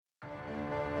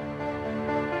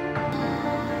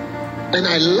And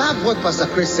I love what Pastor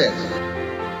Chris said.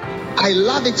 I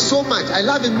love it so much. I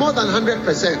love it more than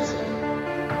 100%.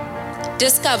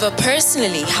 Discover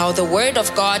personally how the Word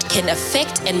of God can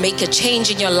affect and make a change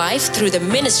in your life through the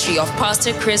ministry of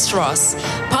Pastor Chris Ross.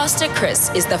 Pastor Chris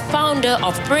is the founder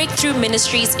of Breakthrough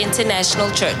Ministries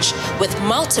International Church with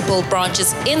multiple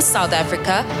branches in South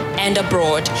Africa and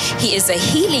abroad. He is a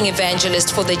healing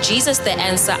evangelist for the Jesus the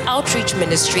Answer Outreach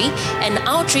Ministry, an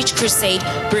outreach crusade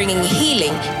bringing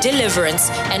healing,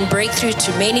 deliverance, and breakthrough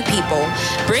to many people.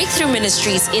 Breakthrough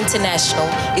Ministries International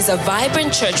is a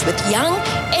vibrant church with young,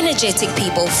 energetic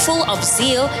people full of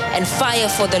zeal and fire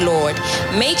for the Lord.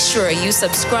 Make sure you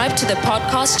subscribe to the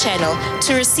podcast channel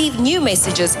to receive new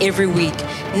messages every week.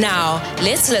 Now,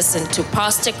 let's listen to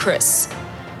Pastor Chris.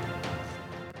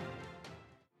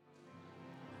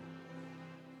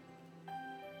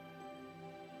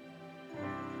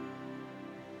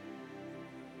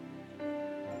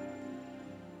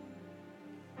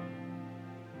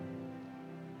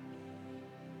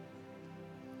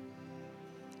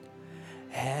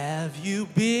 Have you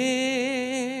been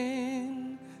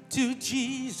to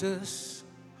Jesus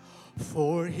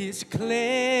for his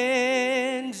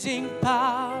cleansing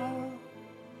power?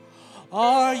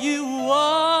 Are you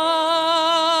washed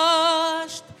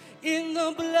in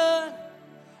the blood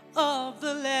of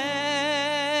the Lamb?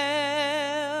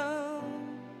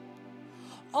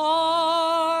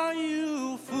 Are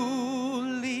you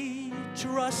fully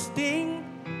trusting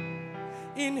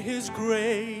in his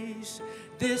grace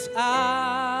this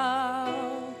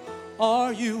hour?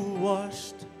 Are you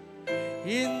washed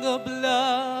in the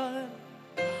blood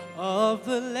of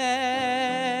the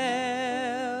Lamb?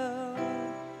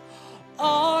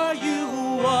 Are you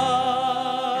washed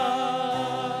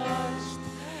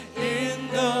in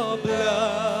the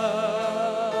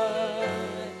blood,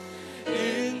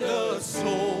 in the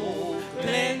soul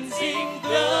cleansing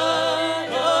blood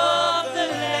of the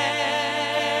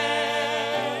Lamb?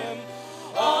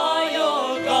 Are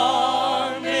your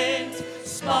garments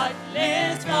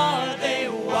spotless? Are they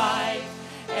white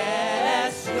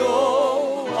as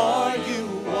snow? Are you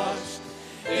washed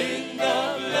in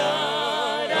the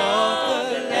blood of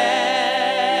the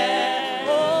Lamb?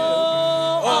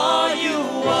 Oh, are you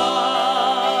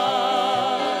washed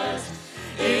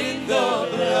in the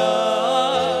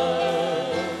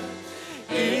blood,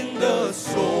 in the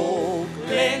soul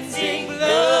cleansing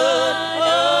blood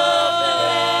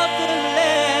of the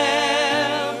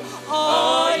Lamb?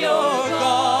 Are your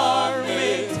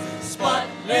garments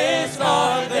spotless?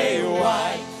 Are they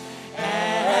white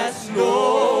as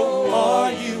snow?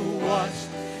 Are you washed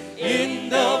in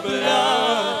the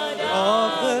blood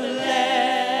of the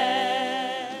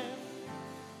Lamb?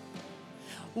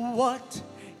 What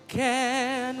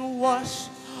can wash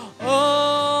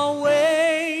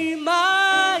away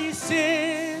my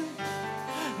sin?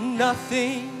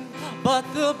 Nothing but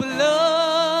the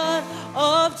blood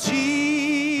of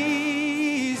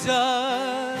Jesus.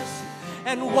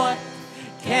 And what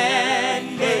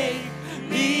can make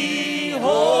me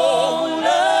whole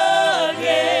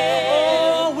again?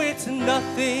 Oh, it's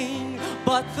nothing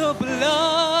but the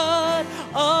blood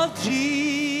of Jesus.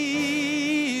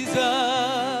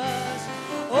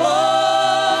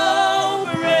 Oh,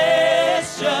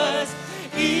 precious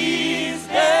is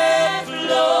that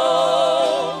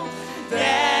flow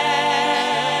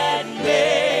that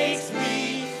makes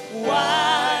me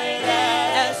white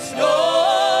as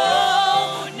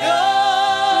snow.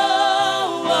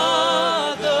 No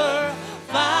other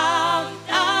fount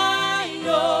I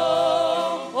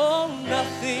know. Oh,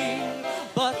 nothing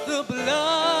but the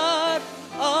blood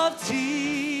of Jesus.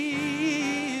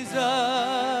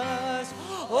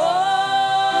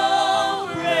 Oh,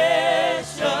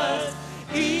 precious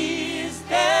is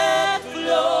that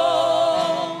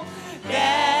flow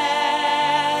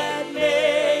that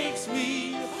makes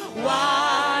me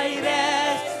white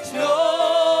as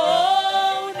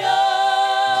snow. No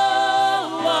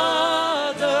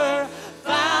other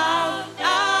fount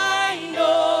I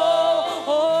know.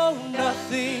 Oh,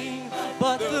 nothing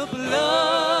but the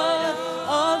blood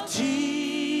of Jesus.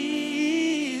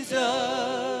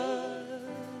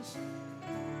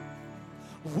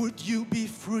 Would you be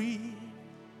free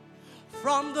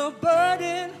from the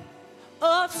burden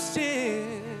of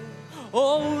sin?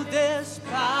 Oh, there's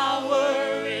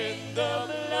power in the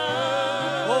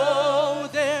blood. Oh,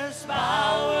 there's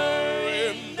power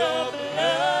in the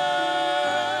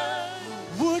blood.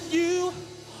 Would you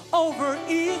over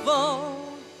evil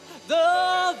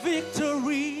the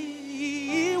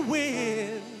victory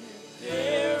win?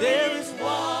 There is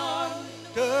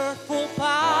wonderful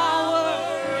power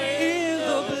in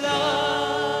the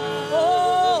blood.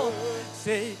 Oh,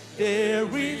 say there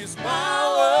is power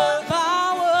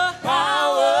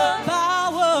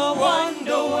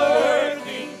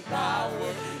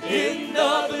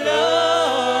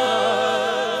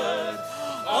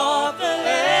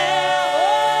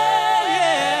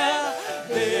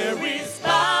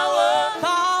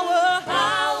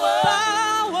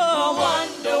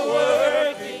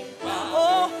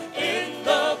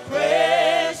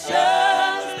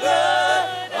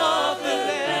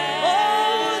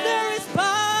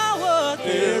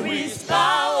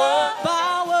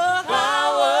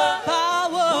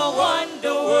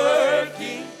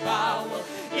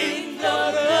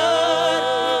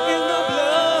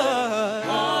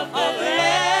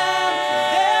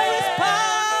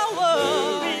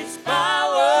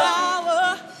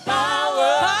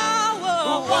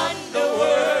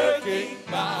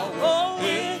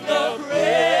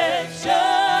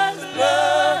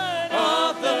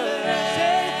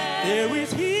There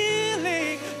is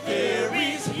healing. There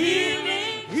is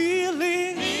healing.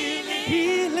 Healing.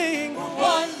 Healing.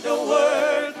 Wonder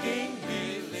working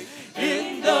healing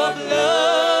in the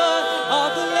blood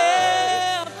of the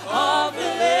Lamb. Of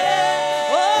the Lamb.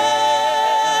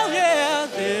 Oh yeah.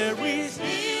 There is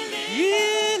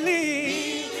healing.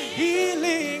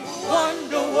 Healing.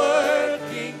 Wonder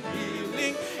working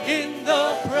healing in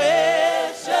the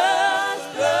precious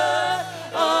blood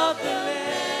of the Lamb.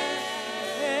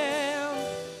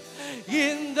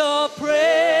 In the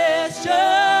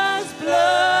precious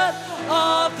blood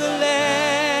of the Lamb.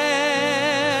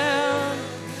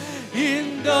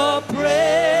 In the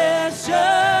precious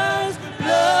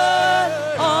blood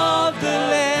of the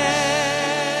Lamb.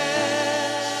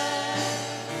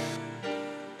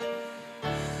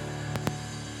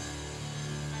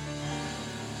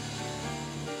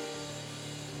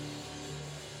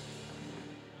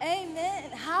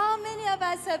 Amen. How many of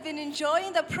us have been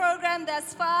enjoying the program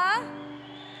thus far?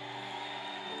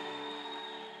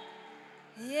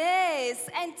 Yes,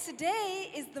 and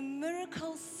today is the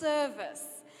miracle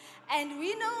service. And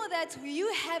we know that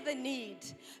you have a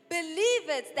need. Believe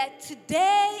it that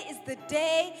today is the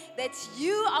day that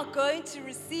you are going to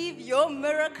receive your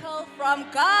miracle from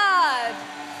God.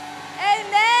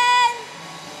 Amen.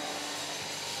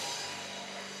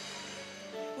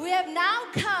 We have now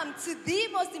come to the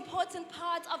most important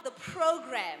part of the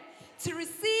program, to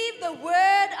receive the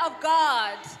Word of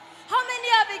God. How many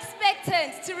are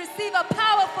expectant to receive a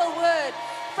powerful word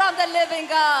from the living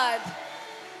God?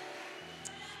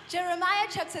 Jeremiah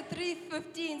chapter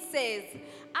 3:15 says,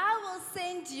 I will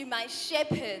send you my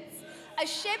shepherds, a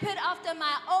shepherd after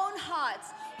my own heart,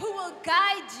 who will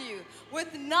guide you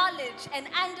with knowledge and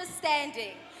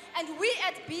understanding. And we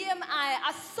at BMI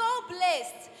are so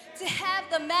blessed to have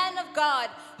the man of God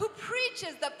who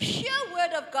preaches the pure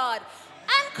word of God,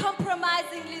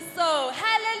 uncompromisingly so.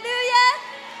 Hallelujah.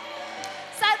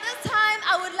 So at this time,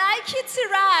 I would like you to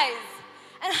rise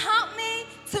and help me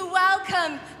to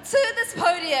welcome to this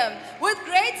podium with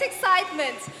great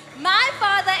excitement, my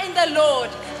father in the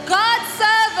Lord, God's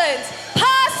servant,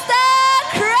 Pastor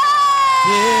Chris.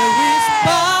 There is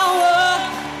power,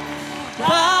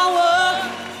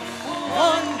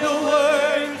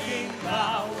 wonder-working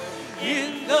power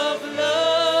in the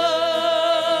blood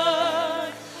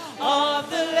of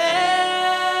the Lamb.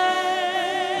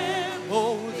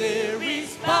 Oh, there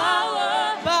is power,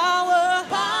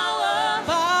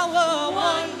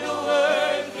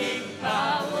 wonder-working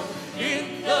power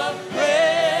in the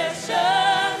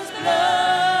precious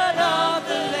blood of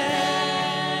the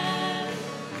Lamb.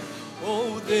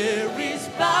 Oh, there is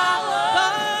power,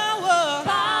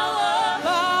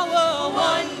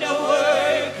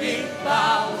 wonder-working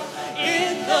power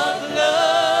in the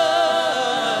blood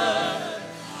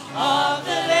of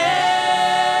the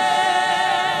Lamb.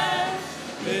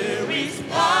 There is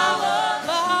power,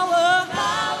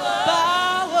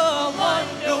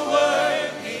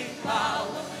 wonder-working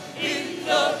power in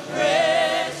the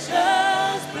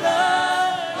precious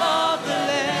blood of the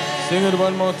Lamb. Sing it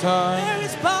one more time. There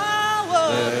is power.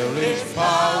 There is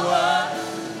power.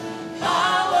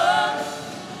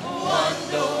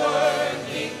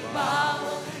 Wonder-working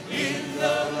power in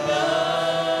the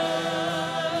blood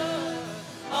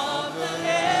of the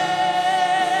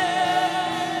Lamb.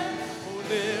 Oh,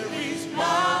 there is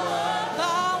power,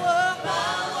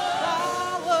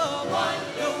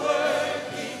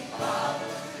 wonder-working power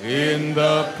In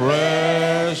the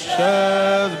precious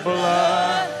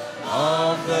blood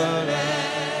of the Lamb.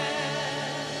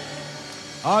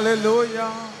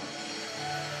 Hallelujah.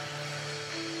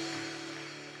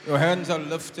 Your hands are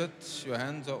lifted. Your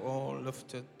hands are all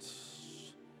lifted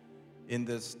in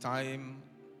this time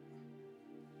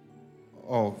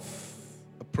of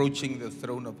approaching the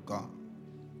throne of God.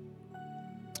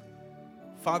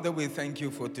 Father, we thank you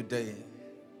for today.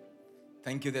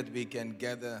 Thank you that we can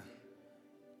gather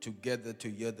together to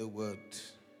hear the word.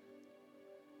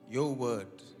 Your word,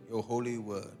 your holy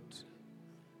word.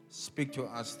 Speak to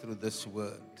us through this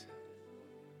word.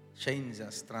 Change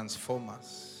us, transform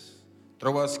us.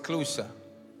 Draw us closer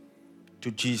to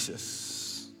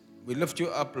Jesus. We lift you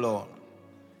up, Lord,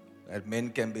 that men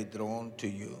can be drawn to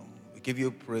you. We give you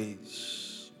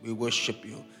praise. We worship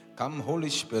you. Come,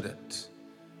 Holy Spirit,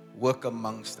 work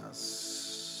amongst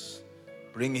us.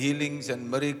 Bring healings and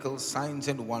miracles, signs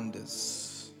and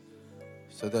wonders,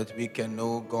 so that we can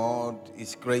know God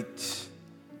is great,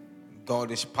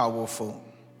 God is powerful,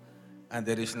 and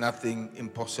there is nothing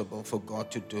impossible for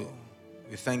God to do.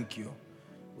 We thank you.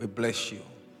 We bless you.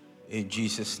 In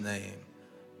Jesus' name,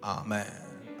 amen.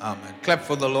 Amen. Clap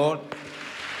for the Lord.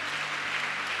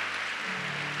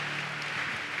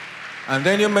 And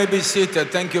then you may be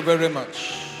seated. Thank you very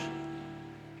much.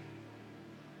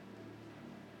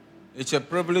 It's a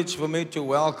privilege for me to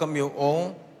welcome you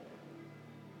all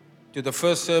to the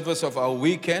first service of our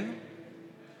weekend.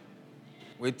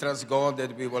 We trust God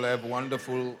that we will have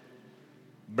wonderful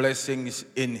blessings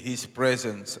in His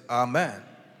presence. Amen.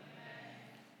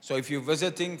 So if you're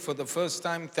visiting for the first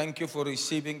time, thank you for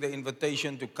receiving the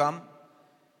invitation to come.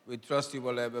 We trust you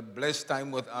will have a blessed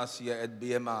time with us here at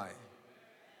BMI.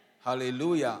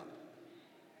 Hallelujah.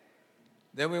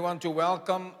 Then we want to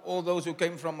welcome all those who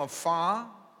came from afar,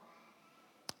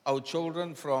 our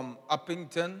children from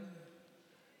Uppington,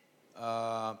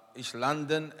 East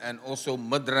London, and also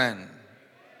Midrand.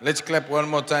 Let's clap one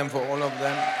more time for all of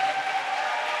them.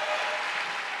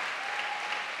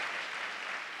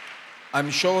 I'm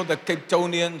sure the Cape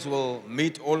Townians will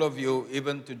meet all of you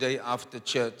even today after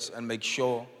church and make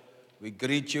sure we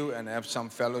greet you and have some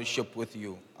fellowship with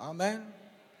you. Amen.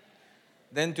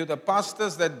 Then to the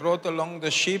pastors that brought along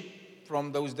the sheep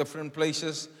from those different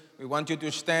places, we want you to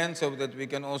stand so that we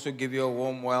can also give you a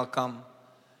warm welcome.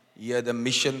 Here the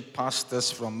mission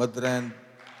pastors from Midrand,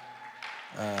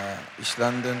 East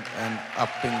London and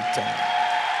Uppington.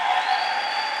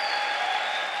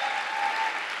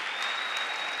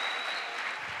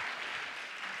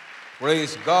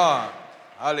 Praise God.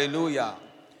 Hallelujah.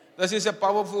 This is a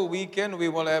powerful weekend. We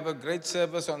will have a great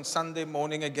service on Sunday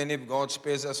morning again if God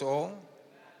spares us all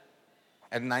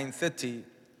at 9:30.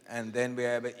 And then we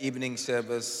have an evening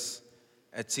service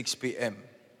at 6 p.m.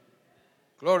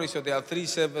 Glory. So there are 3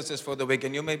 services for the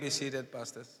weekend. You may be seated,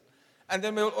 pastors. And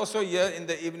then we will also hear in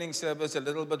the evening service a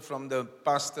little bit from the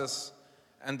pastors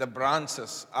and the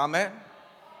branches. Amen.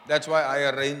 That's why I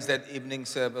arranged that evening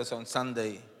service on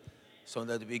Sunday, so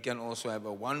that we can also have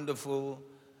a wonderful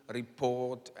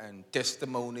report and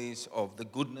testimonies of the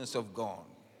goodness of God.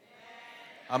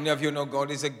 How many of you know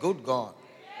God is a good God?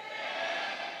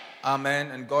 Amen.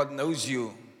 And God knows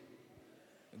you.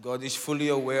 God is fully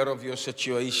aware of your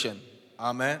situation.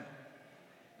 Amen.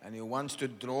 And He wants to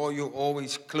draw you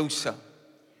always closer.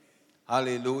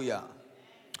 Hallelujah.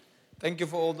 Thank you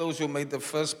for all those who made the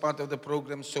first part of the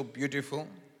program so beautiful.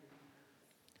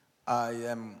 I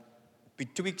am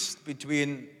betwixt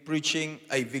between preaching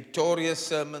a victorious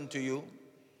sermon to you.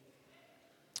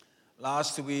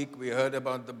 Last week we heard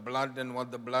about the blood and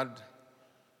what the blood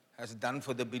has done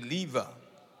for the believer.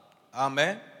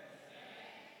 Amen.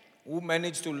 Who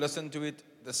managed to listen to it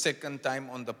the second time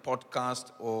on the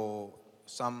podcast or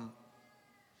some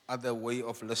other way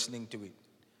of listening to it?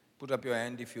 Put up your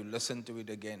hand if you listen to it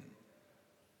again.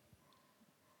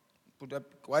 Put up.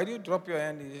 Why do you drop your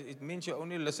hand? It means you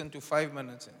only listen to 5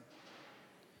 minutes.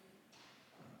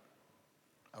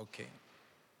 Okay.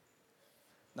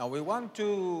 Now we want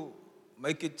to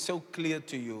make it so clear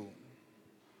to you,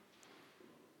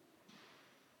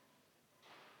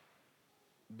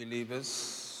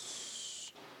 believers.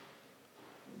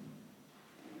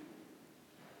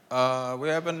 We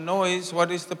have a noise.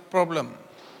 What is the problem?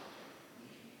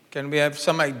 Can we have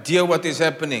some idea what is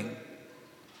happening?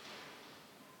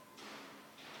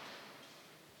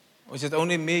 Or is it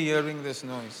only me hearing this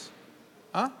noise?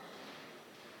 Huh?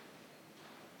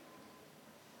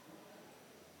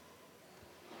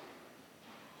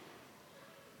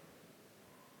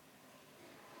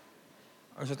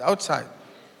 Or is it outside?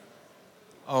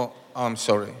 Oh, I'm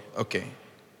sorry. Okay.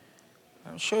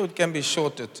 I'm sure it can be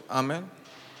sorted. Amen.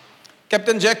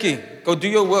 Captain Jackie, go do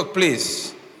your work,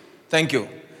 please. Thank you.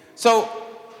 So,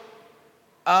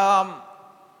 I'm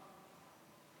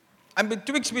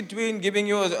betwixt between giving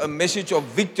you a message of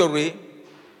victory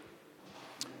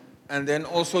and then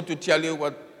also to tell you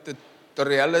what the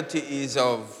reality is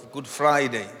of Good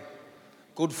Friday.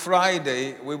 Good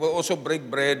Friday, we will also break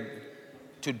bread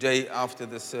today after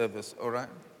the service, all right?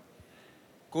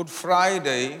 Good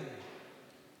Friday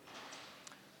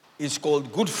is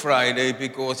called Good Friday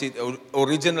because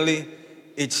originally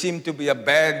it seemed to be a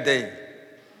bad day.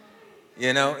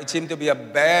 You know, it seemed to be a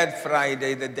bad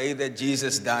Friday, the day that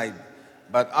Jesus died.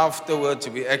 But afterwards,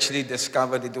 we actually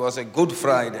discovered it was a Good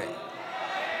Friday.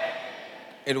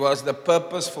 It was the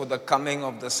purpose for the coming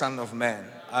of the Son of Man.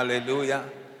 Hallelujah.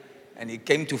 And He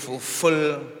came to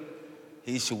fulfill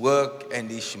His work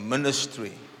and His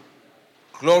ministry.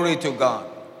 Glory to God.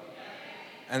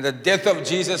 And the death of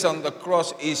Jesus on the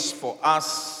cross is for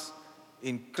us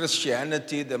in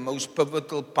Christianity the most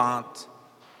pivotal part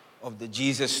of the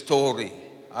Jesus story.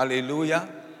 Hallelujah.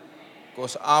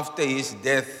 Because after His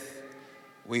death,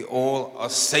 we all are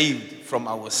saved from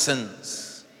our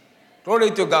sins.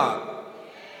 Glory to God.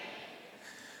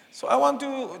 So I want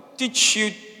to teach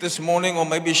you this morning, or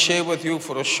maybe share with you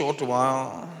for a short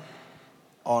while,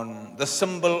 on the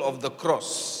symbol of the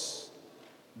cross.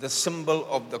 The symbol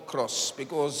of the cross,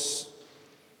 because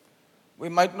we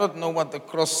might not know what the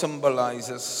cross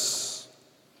symbolizes.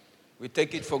 We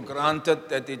take it for granted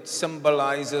that it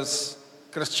symbolizes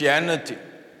Christianity.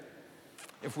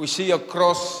 If we see a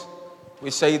cross,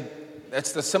 we say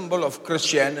that's the symbol of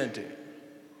Christianity.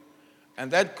 And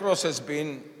that cross has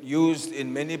been used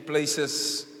in many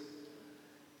places,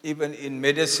 even in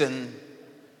medicine.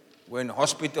 When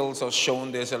hospitals are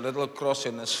shown, there's a little cross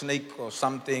and a snake or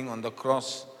something on the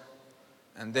cross.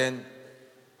 And then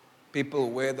people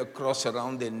wear the cross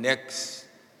around their necks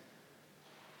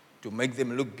to make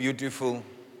them look beautiful,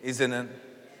 isn't it?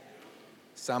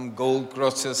 Some gold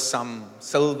crosses, some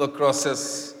silver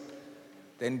crosses,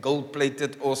 then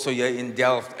gold-plated also here in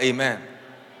Delft. Amen.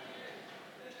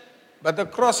 But the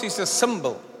cross is a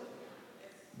symbol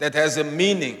that has a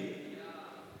meaning.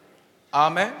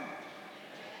 Amen.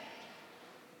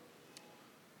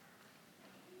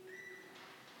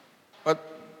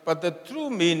 But the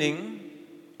true meaning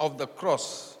of the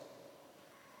cross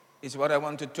is what I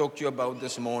want to talk to you about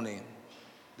this morning.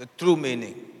 The true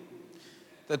meaning.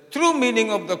 The true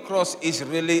meaning of the cross is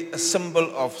really a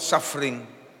symbol of suffering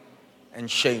and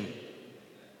shame.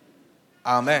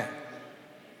 Amen.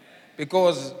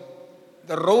 Because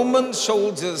the Roman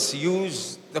soldiers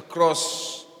used the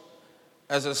cross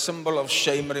as a symbol of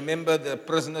shame. Remember, the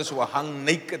prisoners were hung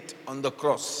naked on the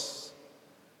cross.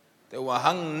 They were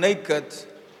hung naked,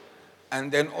 and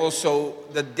then also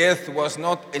the death was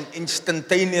not an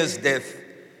instantaneous death.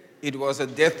 It was a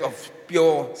death of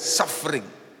pure suffering.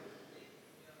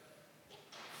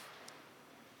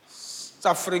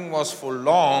 Suffering was for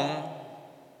long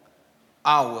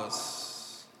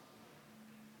hours.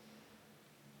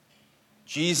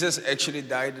 Jesus actually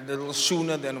died a little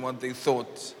sooner than what they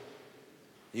thought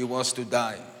he was to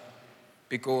die,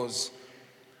 because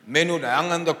men would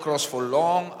hang on the cross for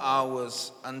long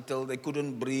hours until they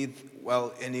couldn't breathe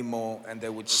well anymore, and they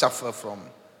would suffer from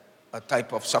a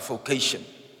type of suffocation.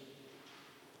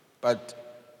 But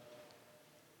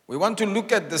we want to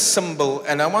look at the symbol,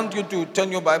 and I want you to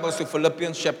turn your Bibles to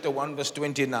Philippians chapter 1, verse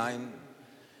 29,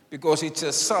 because it's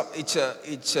a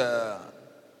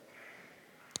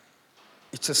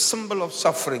symbol of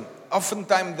suffering.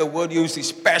 Oftentimes the word used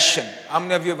is passion. How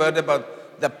many of you have heard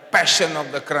about the passion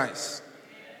of the Christ?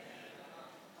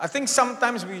 I think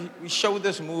sometimes we show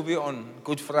this movie on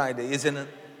Good Friday, isn't it?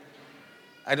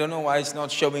 I don't know why it's not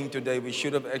showing today. We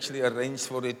should have actually arranged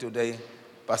for it today.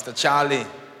 Pastor Charlie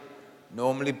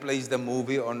normally plays the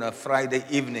movie on a Friday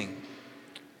evening.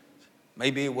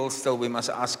 Maybe we must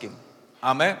ask him.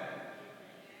 Amen?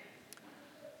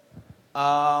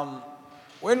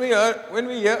 When we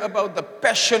hear about the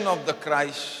passion of the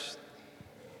Christ,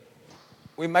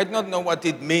 we might not know what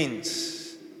it means.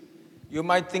 You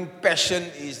might think passion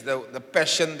is the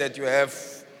passion that you have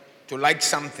to like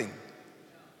something.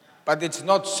 But it's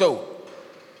not so.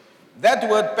 That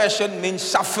word passion means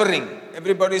suffering.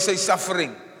 Everybody say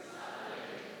suffering.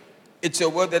 It's a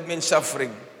word that means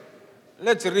suffering.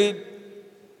 Let's read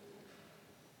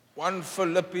 1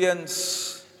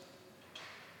 Philippians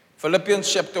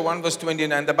chapter 1 verse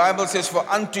 29. The Bible says, "For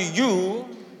unto you,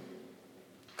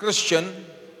 Christian,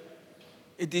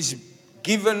 it is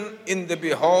given in the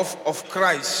behalf of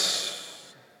Christ,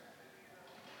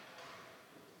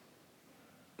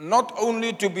 not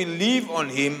only to believe on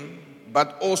him,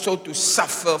 but also to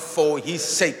suffer for his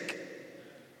sake."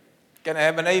 Can I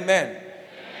have an amen? Amen.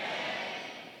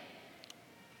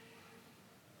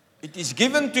 It is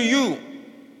given to you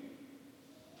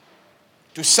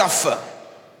to suffer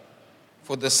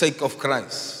for the sake of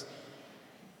Christ.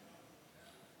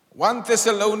 1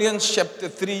 Thessalonians chapter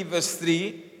 3 verse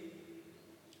 3.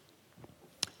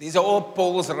 These are all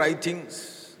Paul's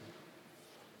writings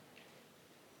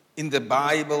in the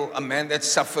Bible. A man that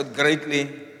suffered greatly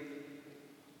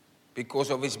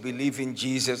because of his belief in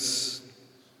Jesus.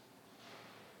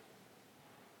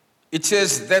 It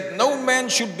says that no man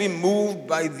should be moved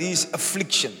by these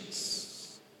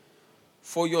afflictions.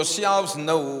 For yourselves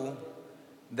know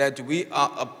that we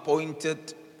are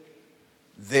appointed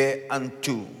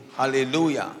thereunto.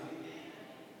 Hallelujah.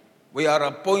 We are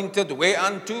appointed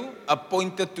whereunto?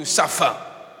 Appointed to suffer.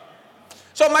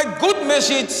 So my good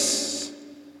message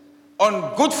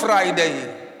on Good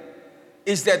Friday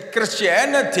is that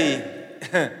Christianity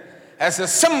has a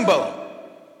symbol.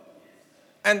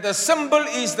 And the symbol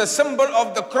is the symbol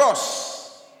of the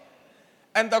cross.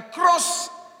 And the cross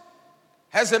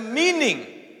has a meaning.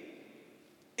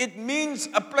 It means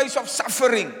a place of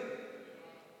suffering.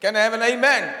 Can I have an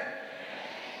amen?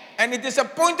 And it is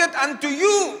appointed unto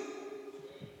you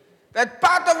that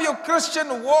part of your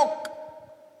Christian walk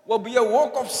will be a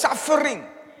walk of suffering.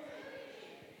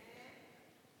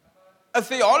 A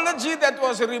theology that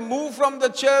was removed from the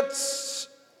church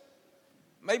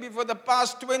maybe for the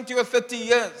past 20 or 30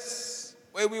 years,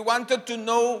 where we wanted to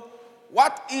know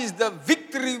what is the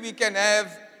victory we can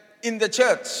have in the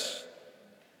church.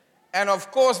 And of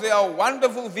course, there are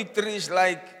wonderful victories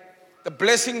like the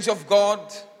blessings of God,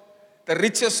 the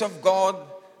riches of God,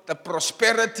 the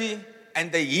prosperity and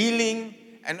the healing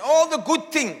and all the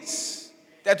good things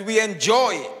that we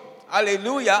enjoy.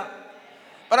 Hallelujah.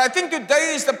 But I think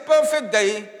today is the perfect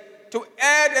day to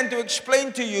add and to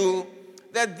explain to you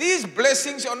that these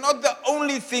blessings are not the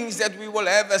only things that we will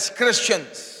have as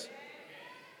Christians.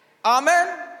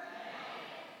 Amen?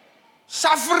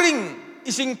 Suffering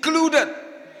is included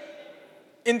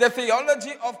in the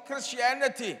theology of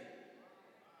Christianity.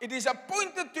 It is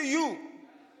appointed to you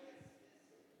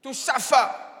to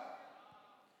suffer.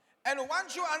 And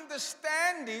once you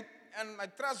understand it, and I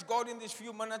trust God in these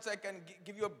few minutes I can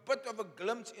give you a bit of a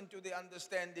glimpse into the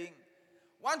understanding.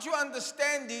 Once you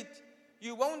understand it,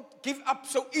 you won't give up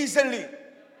so easily.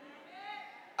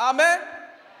 Amen?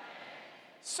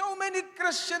 So many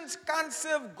Christians can't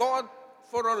serve God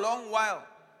for a long while.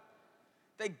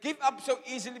 They give up so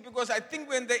easily because I think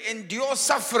when they endure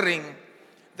suffering,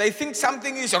 they think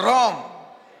something is wrong.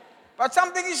 But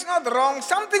something is not wrong,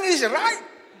 something is right.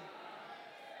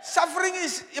 Suffering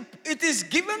it is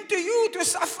given to you to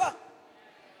suffer.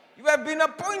 You have been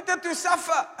appointed to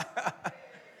suffer.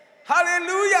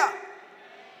 Hallelujah.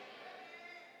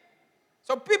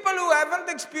 So people who haven't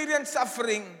experienced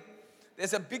suffering,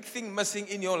 there's a big thing missing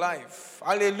in your life.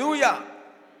 Hallelujah.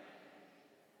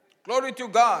 Glory to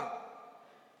God.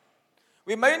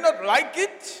 We may not like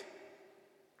it,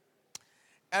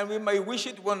 and we may wish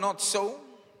it were not so,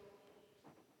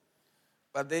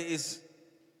 but there is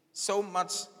so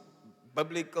much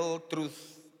biblical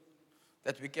truth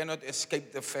that we cannot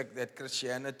escape the fact that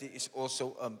Christianity is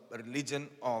also a religion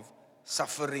of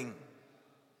suffering.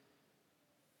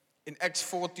 In Acts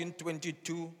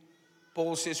 14:22,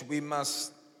 Paul says we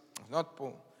must, not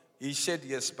Paul, he said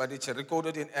yes, but it's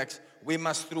recorded in Acts, we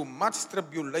must through much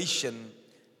tribulation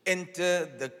enter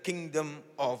the kingdom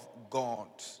of God.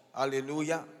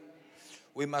 Hallelujah.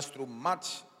 We must through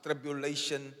much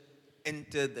tribulation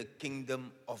enter the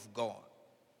kingdom of God.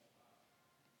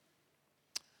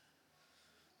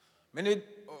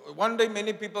 One day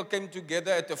many people came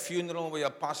together at a funeral where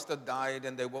a pastor died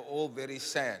and they were all very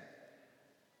sad.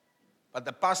 But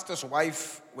the pastor's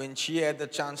wife, when she had the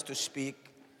chance to speak,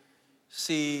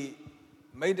 she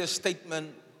made a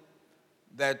statement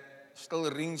that still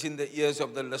rings in the ears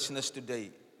of the listeners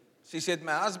today. She said,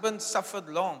 my husband suffered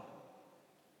long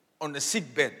on a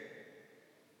sick bed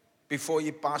before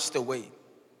he passed away.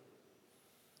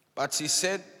 But she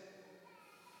said,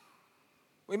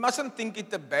 we mustn't think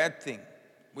it a bad thing.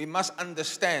 We must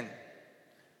understand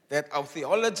that our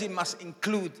theology must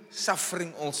include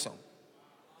suffering also.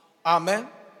 Amen.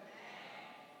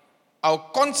 Our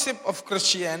concept of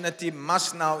Christianity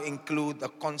must now include the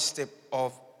concept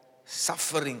of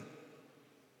suffering.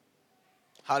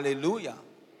 Hallelujah.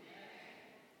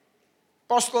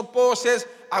 Apostle Paul says,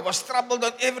 I was troubled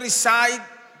on every side.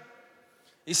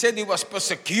 He said he was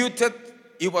persecuted,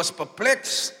 he was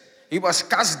perplexed, he was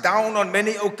cast down on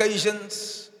many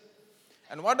occasions.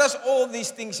 And what does all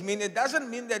these things mean? It doesn't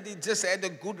mean that he just had a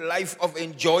good life of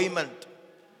enjoyment,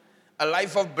 a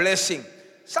life of blessing.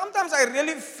 Sometimes I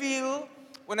really feel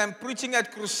when I'm preaching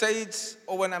at crusades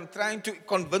or when I'm trying to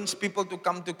convince people to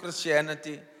come to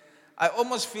Christianity, I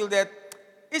almost feel that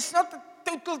it's not the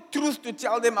total truth to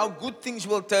tell them how good things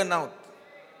will turn out.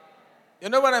 You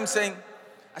know what I'm saying?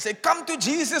 I say, come to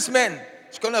Jesus, man.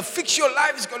 It's going to fix your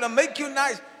life. It's going to make you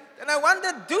nice. And I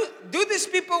wonder, do these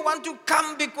people want to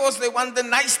come because they want the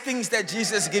nice things that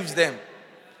Jesus gives them?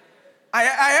 I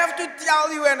have to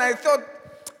tell you, and I thought,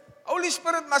 Holy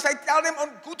Spirit, must I tell them on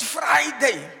Good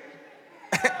Friday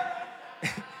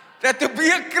that to be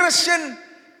a Christian,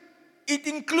 it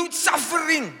includes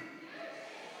suffering.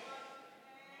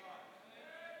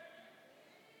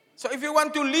 So if you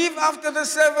want to leave after the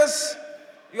service,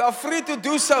 you are free to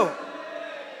do so.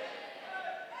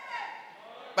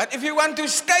 But if you want to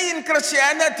stay in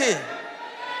Christianity,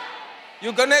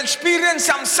 you're going to experience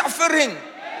some suffering.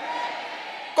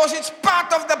 Because it's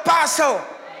part of the parcel.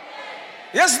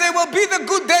 Yes, there will be the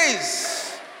good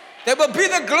days. There will be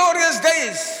the glorious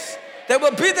days. There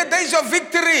will be the days of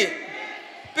victory.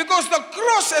 Because the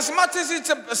cross, as much as it's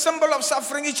a symbol of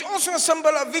suffering, it's also a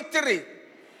symbol of victory.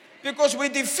 Because we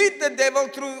defeat the devil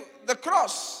through the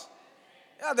cross.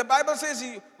 Yeah, the Bible says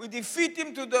we defeat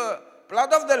him through the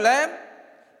blood of the Lamb,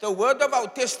 the word of our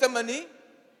testimony,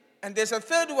 and there's a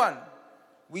third one.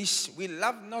 we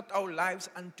love not our lives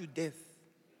unto death.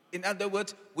 In other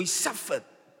words, we suffered.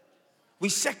 We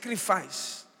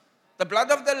sacrifice. The blood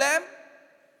of the Lamb,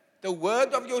 the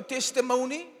word of your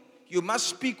testimony. You must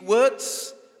speak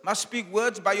words. Must speak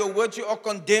words. By your words you are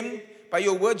condemned. By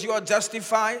your words you are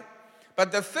justified.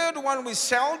 But the third one we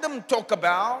seldom talk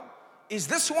about is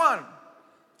this one.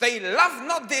 They love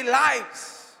not their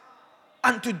lives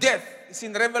unto death. It's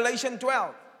in Revelation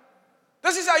 12.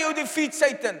 This is how you defeat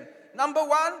Satan. Number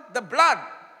one, the blood.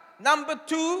 Number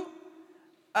two,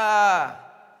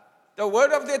 the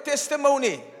word of their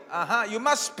testimony. You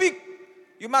must speak.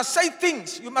 You must say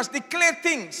things. You must declare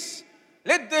things.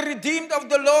 Let the redeemed of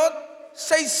the Lord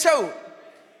say so.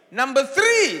 Number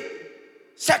three,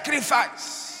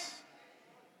 sacrifice.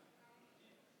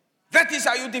 That is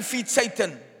how you defeat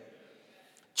Satan.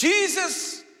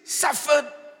 Jesus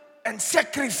suffered and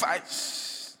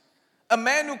sacrificed. A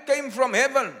man who came from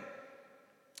heaven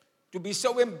to be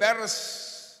so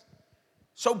embarrassed,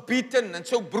 so beaten and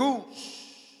so bruised.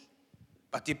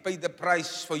 But he paid the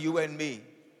price for you and me.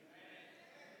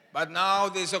 But now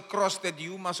there's a cross that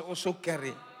you must also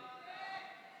carry.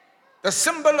 The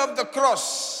symbol of the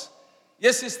cross,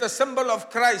 yes, it's the symbol of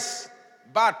Christ,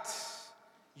 but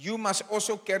you must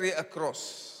also carry a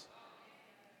cross.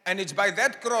 And it's by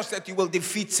that cross that you will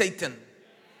defeat Satan.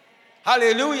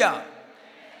 Hallelujah.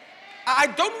 I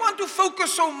don't want to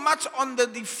focus so much on the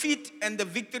defeat and the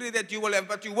victory that you will have,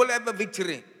 but you will have a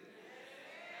victory.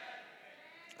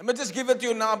 Let me just give it to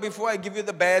you now before I give you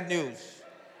the bad news.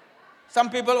 Some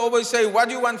people always say, what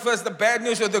do you want first, the bad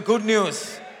news or the good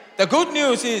news? The good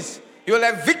news is you will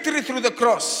have victory through the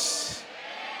cross.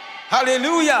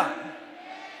 Hallelujah.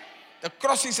 The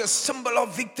cross is a symbol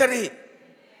of victory.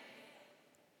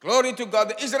 Glory to God.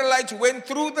 The Israelites went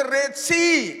through the Red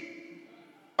Sea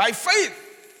by faith,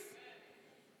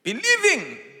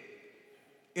 believing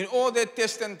in all their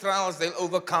tests and trials they'll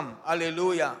overcome.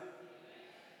 Hallelujah.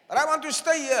 But I want to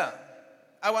stay here.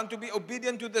 I want to be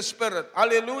obedient to the Spirit.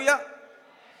 Hallelujah.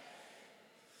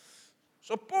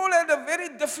 So Paul had a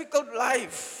very difficult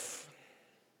life.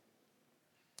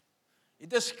 He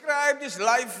described his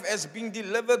life as being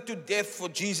delivered to death for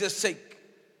Jesus' sake.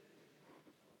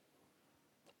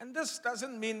 And this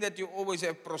doesn't mean that you always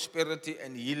have prosperity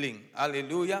and healing.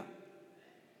 Hallelujah.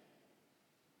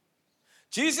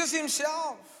 Jesus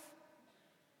himself,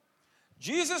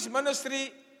 Jesus'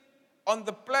 ministry on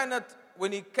the planet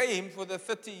when he came for the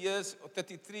 30 years or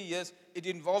 33 years, it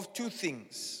involved two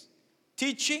things.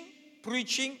 Teaching,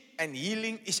 preaching, and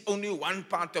healing is only one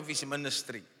part of his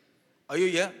ministry. Are you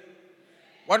here?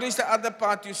 What is the other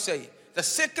part you say? The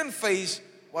second phase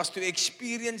was to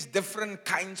experience different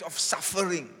kinds of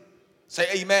suffering. Say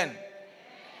amen.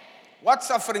 What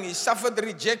suffering? He suffered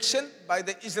rejection by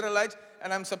the Israelites,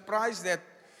 and I'm surprised that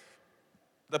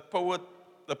the poet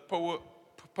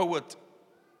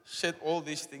said all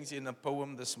these things in a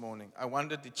poem this morning. I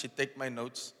wondered, did she take my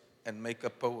notes and make a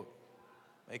poem?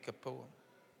 Make a poem.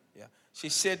 Yeah. She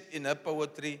said in her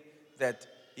poetry that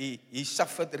he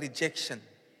suffered rejection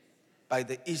by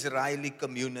the Israeli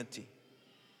community.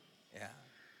 Yeah.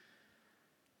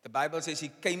 The Bible says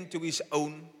he came to his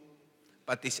own,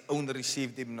 but his own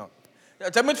received him not.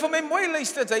 Jy moet vir my mooi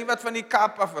luister, jy wat van die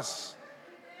Kaap af is.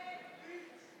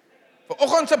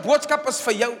 Vanoggend se boodskap is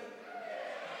vir jou.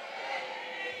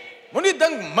 Moenie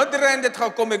dink Midrand het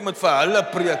gekom ek moet vir hulle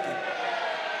preek nie.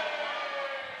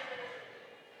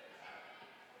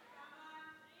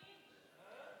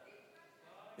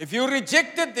 If you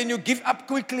reject it, then you give up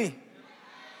quickly.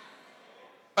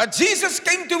 But Jesus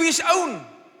came to his own,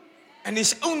 and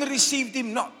his own received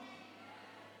him not.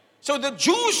 So the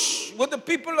Jews were the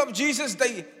people of Jesus.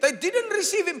 They didn't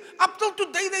receive him. Up till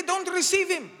today, they don't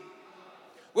receive him.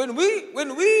 When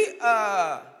we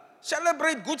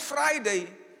celebrate Good Friday,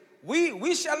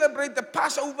 we celebrate the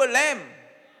Passover lamb.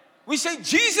 We say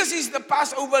Jesus is the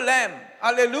Passover lamb.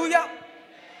 Hallelujah.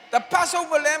 The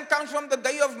Passover lamb comes from the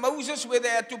day of Moses, where they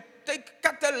had to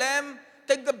cut a lamb,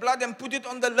 take the blood and put it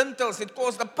on the lintels. It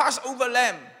calls the Passover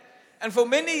lamb. And for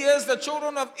many years, the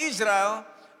children of Israel,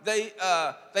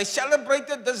 they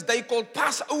celebrated this day called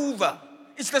Passover.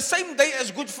 It's the same day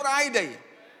as Good Friday.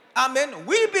 Amen.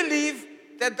 We believe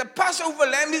that the Passover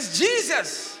lamb is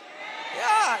Jesus.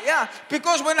 Yeah.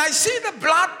 Because when I see the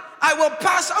blood, I will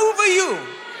pass over you.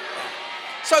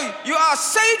 So you are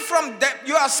saved from death.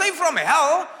 You are saved from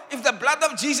hell if the blood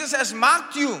of Jesus has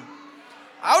marked you.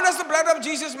 How does the blood of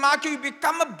Jesus mark you? You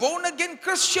become a born-again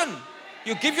Christian.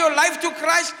 You give your life to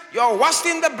Christ. You are washed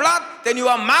in the blood. Then you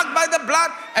are marked by the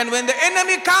blood. And when the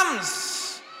enemy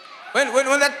comes, when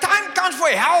the time comes for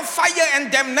hellfire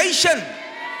and damnation,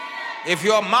 if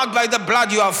you are marked by the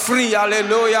blood, you are free.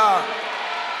 Hallelujah.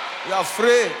 You're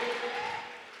afraid.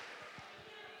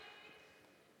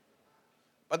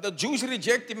 But the Jews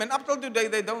reject him, and up till today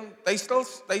they don't. They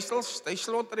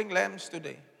slaughtering lambs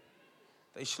today.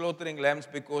 They slaughtering lambs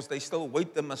because they still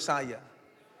wait the Messiah.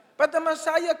 But the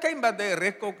Messiah came, but they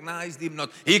recognized him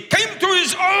not. He came to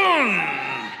his own,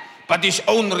 but his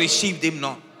own received him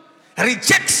not.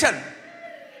 Rejection.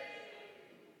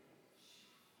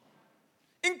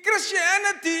 In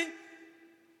Christianity,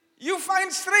 you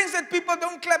find strange that people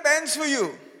don't clap hands for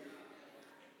you.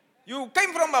 You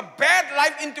came from a bad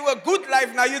life into a good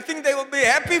life. Now you think they will be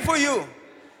happy for you.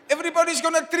 Everybody's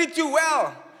going to treat you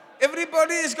well.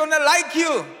 Everybody is going to like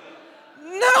you.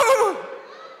 No.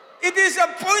 It is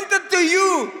appointed to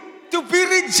you to be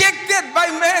rejected by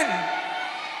men.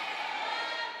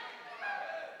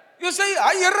 You say,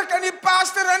 Here kan die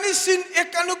pastor en nie sien,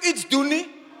 ek kan ook iets doen nie.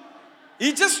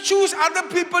 He just choose other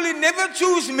people, he never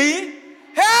choose me.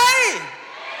 Hey!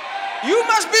 You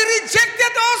must be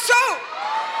rejected also.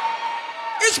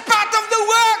 It's part of the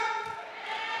work.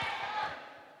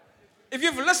 If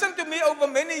you've listened to me over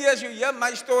many years, you hear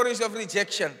my stories of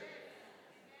rejection.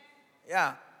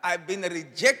 Yeah, I've been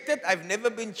rejected. I've never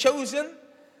been chosen.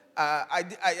 I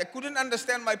couldn't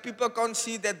understand why people can't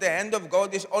see that the hand of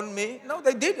God is on me. No,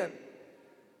 they didn't.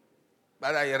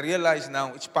 But I realize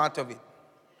now it's part of it.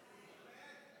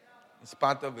 It's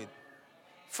part of it.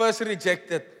 First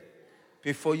rejected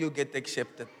before you get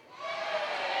accepted.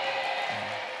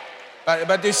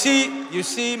 But you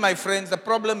see, my friends, the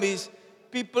problem is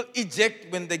people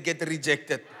eject when they get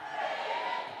rejected.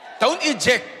 Don't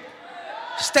eject.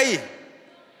 Stay.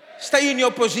 Stay in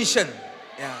your position.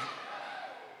 Yeah.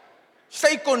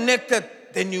 Stay connected,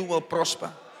 then you will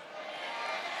prosper.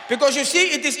 Because you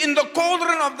see, it is in the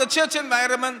cauldron of the church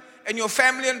environment and your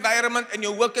family environment and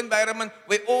your work environment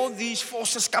where all these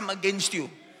forces come against you.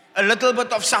 A little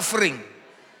bit of suffering.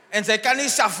 And they can't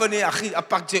suffer nie,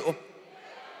 pak jy op.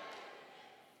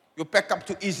 You pack up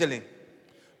too easily.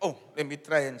 Oh, let me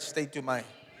try and stay to my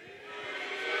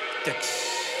text.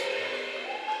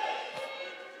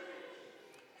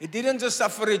 He didn't just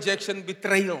suffer rejection,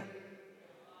 betrayal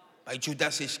by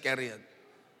Judas Iscariot,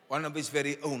 one of his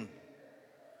very own.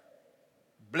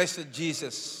 Blessed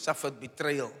Jesus suffered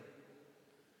betrayal.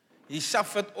 He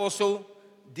suffered also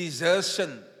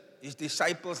desertion. His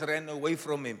disciples ran away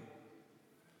from him.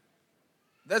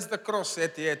 That's the cross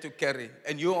that he had to carry.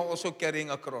 And you are also carrying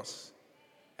a cross.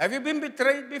 Have you been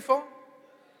betrayed before?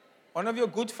 One of your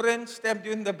good friends stabbed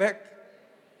you in the back?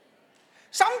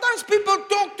 Sometimes people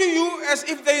talk to you as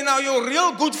if they are your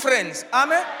real good friends.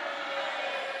 Amen?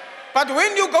 But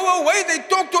when you go away, they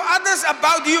talk to others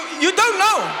about you. You don't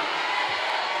know.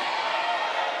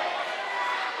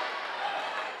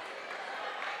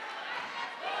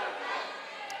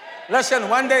 Listen,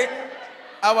 one day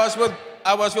I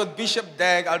was with Bishop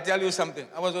Dag. I'll tell you something.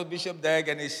 I was with Bishop Dag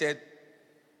and he said,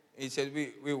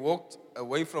 we walked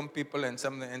away from people and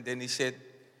something, and then he said,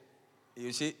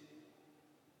 you see,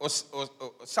 or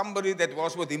somebody that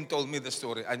was with him told me the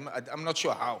story. I'm not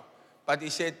sure how. But he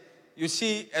said, you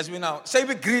see, as we now, say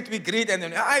we greet, and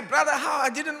then, hi brother, how? I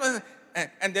didn't know.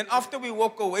 And then after we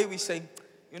walk away, we say,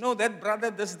 you know that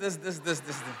brother, this.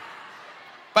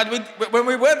 But when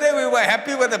we were there, we were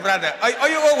happy with the brother. Are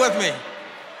you all with me?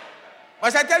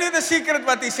 Must I tell you the secret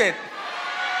what he said?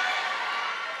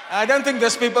 I don't think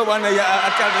those people want to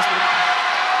tell this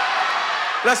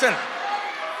people.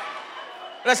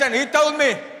 Listen, he told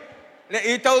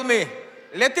me,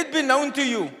 let it be known to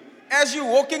you, as you're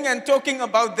walking and talking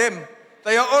about them,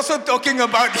 they are also talking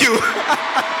about you.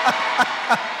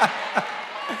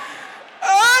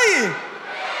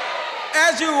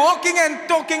 As you're walking and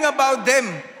talking about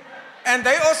them, and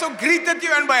they also greeted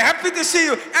you and were happy to see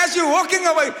you. As you're walking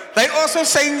away, they also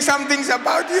saying some things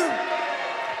about you.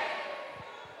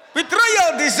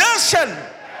 Betrayal, desertion,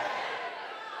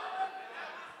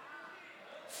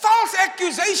 false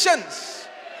accusations.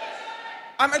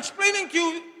 I'm explaining to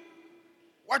you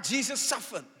what Jesus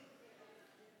suffered.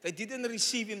 They didn't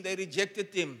receive him, they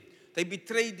rejected him, they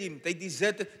betrayed him, they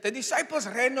deserted. The disciples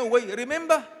ran away,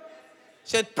 remember?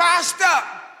 Said, Pastor,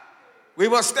 we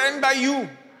will stand by you.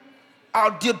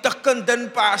 Our dear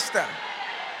Duckenden pastor.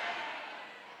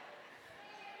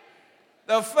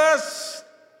 The first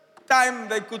time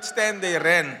they could stand, they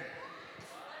ran.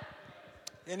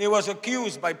 And he was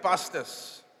accused by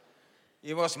pastors.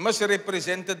 He was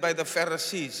misrepresented by the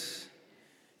Pharisees.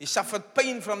 He suffered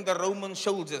pain from the Roman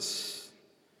soldiers.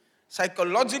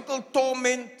 Psychological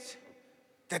torment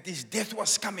that his death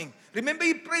was coming. Remember,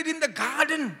 he prayed in the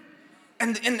garden.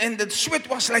 And the sweat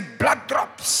was like blood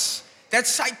drops. That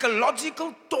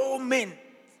psychological torment.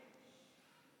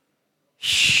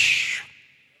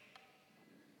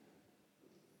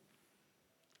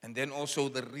 And then also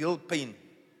the real pain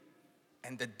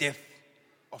and the death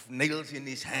of nails in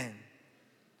his hand,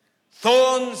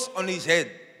 thorns on his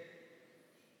head.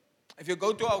 If you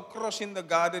go to our cross in the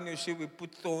garden, you see we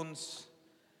put thorns.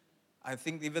 I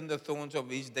think even the thorns of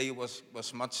his day was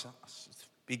much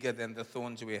bigger than the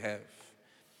thorns we have.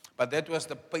 But that was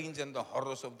the pains and the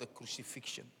horrors of the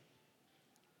crucifixion.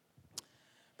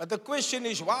 But the question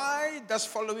is, why does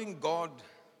following God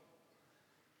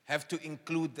have to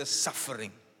include the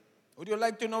suffering? Would you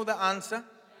like to know the answer?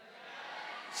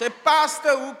 Say,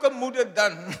 Pastor, hoekom moet dit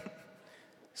dan?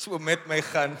 So met my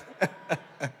gaan.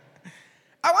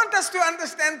 I want us to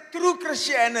understand true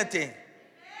Christianity.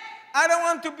 I don't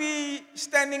want to be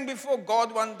standing before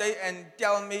God one day and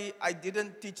tell me I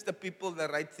didn't teach the people the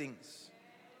right things.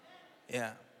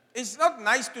 Yeah. It's not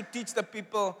nice to teach the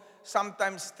people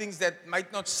sometimes things that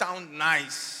might not sound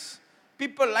nice.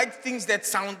 People like things that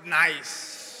sound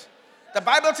nice. The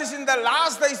Bible says in the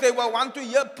last days they will want to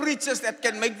hear preachers that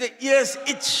can make their ears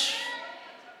itch.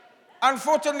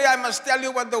 Unfortunately, I must tell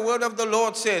you what the word of the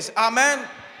Lord says. Amen.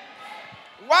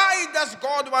 Why does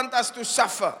God want us to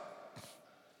suffer?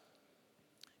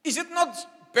 Is it not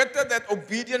better that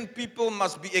obedient people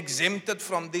must be exempted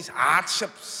from these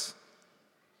hardships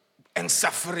and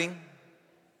suffering?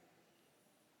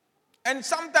 And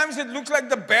sometimes it looks like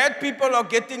the bad people are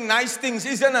getting nice things,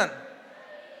 isn't it?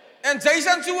 And jy's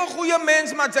so 'n goeie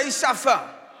mens, maar jy suffer.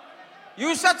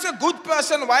 You're such a good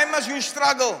person, why must you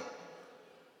struggle?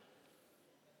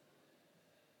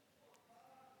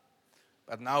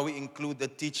 But now we include the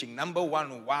teaching. Number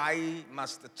one, why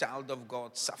must the child of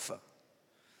God suffer?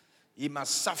 He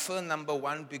must suffer, number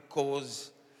one, because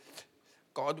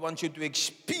God wants you to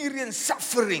experience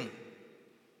suffering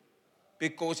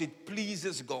because it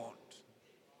pleases God.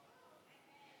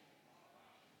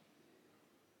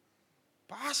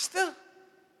 Pastor,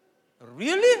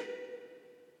 really?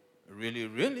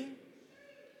 Really?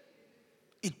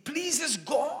 It pleases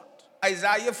God.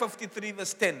 Isaiah 53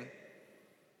 verse 10.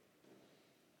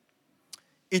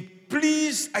 It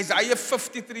pleased, Isaiah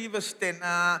 53 verse 10,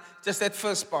 just that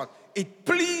first part. It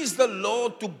pleased the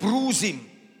Lord to bruise him.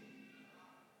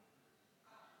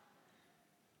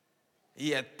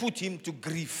 He had put him to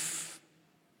grief.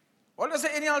 What does the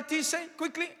NLT say?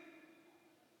 Quickly.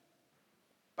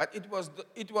 But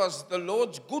it was the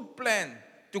Lord's good plan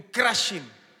to crush him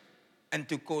and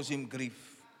to cause him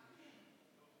grief.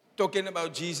 Talking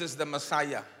about Jesus the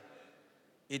Messiah,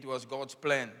 it was God's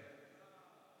plan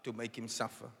to make him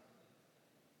suffer.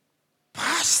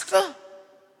 Pastor?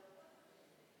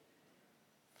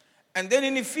 And then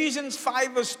in Ephesians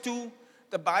 5 verse 2,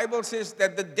 the Bible says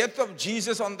that the death of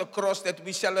Jesus on the cross that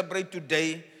we celebrate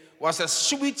today was a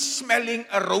sweet smelling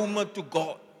aroma to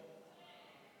God.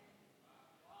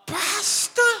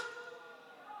 Pastor?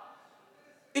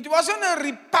 It wasn't a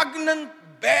repugnant,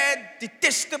 bad,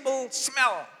 detestable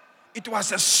smell. It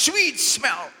was a sweet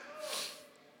smell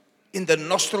in the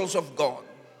nostrils of God.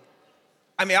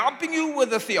 I'm helping you with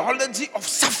the theology of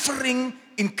suffering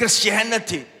in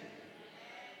Christianity.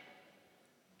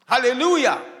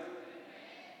 Hallelujah.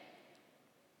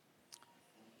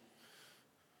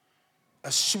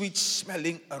 A sweet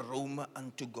smelling aroma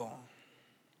unto God.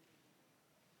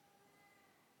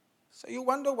 So you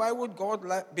wonder, why would God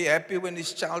be happy when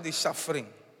his child is suffering?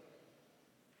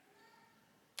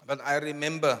 But I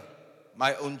remember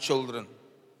my own children.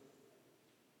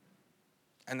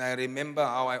 And I remember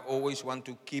how I always want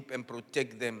to keep and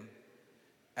protect them.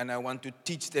 And I want to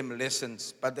teach them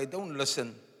lessons. But they don't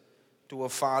listen to a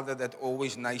father that's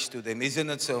always nice to them.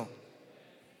 Isn't it so?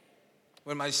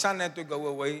 When my son had to go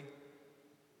away,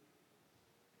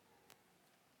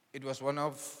 it was one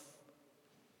of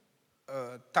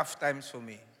tough times for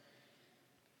me.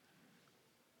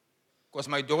 Because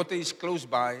my daughter is close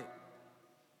by,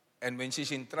 and when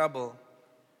she's in trouble,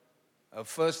 her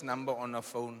first number on her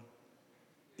phone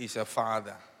is her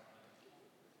father.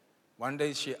 One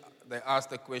day they asked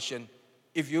the question,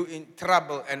 if you're in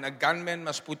trouble and a gunman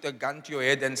must put a gun to your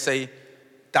head and say,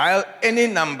 dial any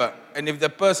number, and if the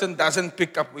person doesn't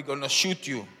pick up, we're going to shoot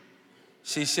you.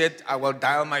 She said, I will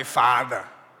dial my father.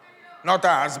 Not a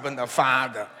husband, a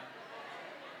father.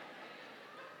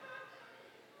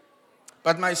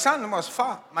 But my son was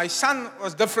far. My son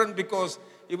was different because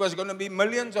he was going to be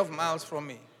millions of miles from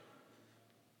me.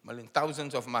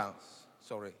 Thousands of miles,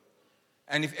 sorry.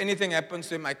 And if anything happens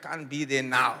to him, I can't be there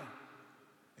now.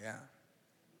 Yeah.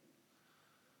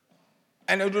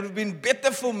 And it would have been better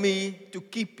for me to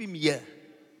keep him here.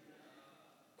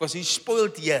 Because he's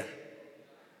spoiled here.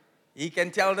 He can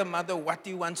tell the mother what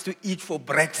he wants to eat for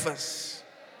breakfast.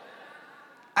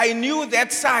 I knew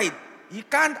that side. He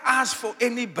can't ask for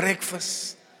any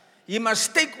breakfast. he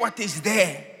must take what is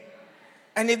there.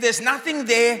 And if there's nothing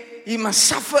there, he must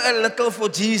suffer a little for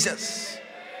Jesus.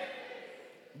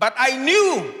 But I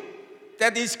knew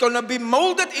that he's going to be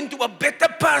molded into a better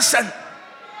person.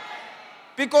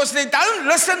 Because they don't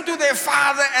listen to their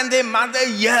father and their mother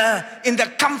here in the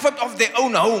comfort of their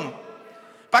own home.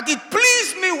 But it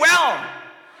pleased me well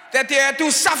that they had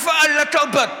to suffer a little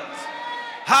bit.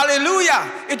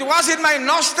 Hallelujah. It was in my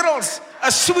nostrils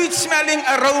a sweet smelling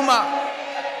aroma.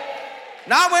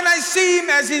 Now when I see him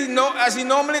as he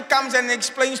normally comes and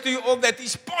explains to you all that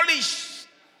he's polished.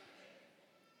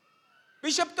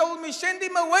 Bishop told me, send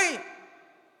him away.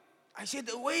 I said,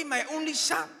 away, my only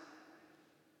son.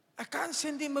 I can't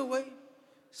send him away.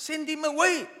 Send him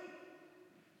away.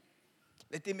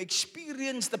 Let him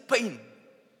experience the pain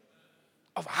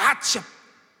of hardship.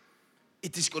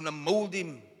 It is going to mold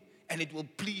him, and it will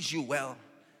please you well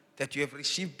that you have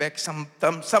received back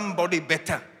somebody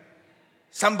better.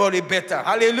 Somebody better.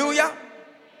 Hallelujah.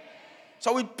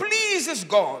 So it pleases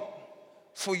God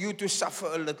for you to suffer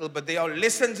a little, but there are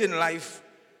lessons in life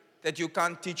that you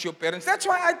can't teach your parents. That's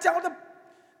why I tell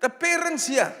the parents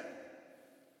here.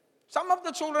 Some of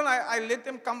the children, I let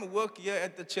them come work here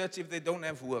at the church if they don't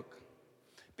have work.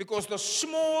 Because the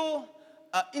small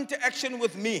interaction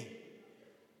with me,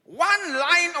 one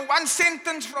line or one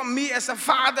sentence from me as a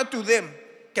father to them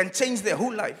can change their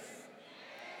whole life.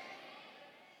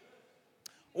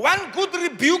 One good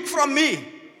rebuke from me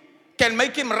can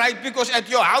make him right, because at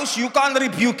your house you can't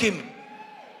rebuke him.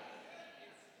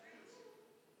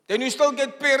 Then you still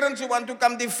get parents who want to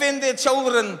come defend their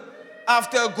children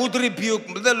after a good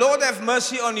rebuke. The Lord have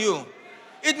mercy on you.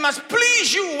 It must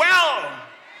please you well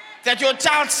that your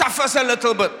child suffers a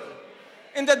little bit.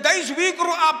 In the days we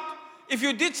grew up, if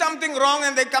you did something wrong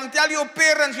and they come tell your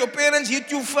parents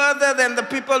hit you further than the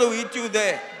people who hit you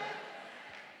there.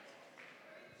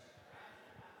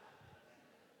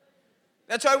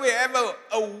 That's why we have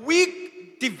a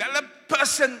weak, developed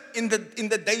person in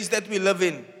the days that we live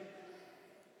in.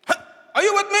 Are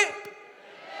you with me?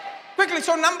 Quickly,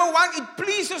 so number one, it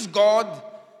pleases God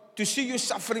to see you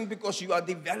suffering because you are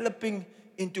developing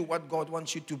into what God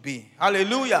wants you to be.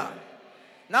 Hallelujah.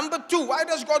 Number two, why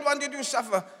does God want you to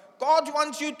suffer? God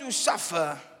wants you to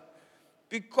suffer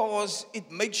because it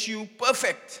makes you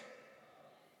perfect.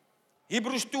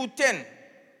 Hebrews 2:10.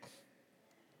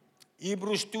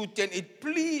 Hebrews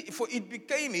 2:10. For it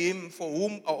became him for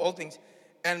whom are all things,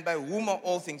 and by whom are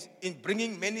all things, in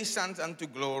bringing many sons unto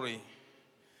glory,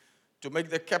 to make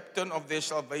the captain of their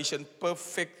salvation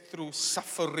perfect through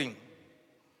suffering.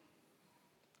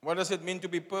 What does it mean to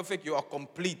be perfect? You are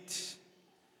complete.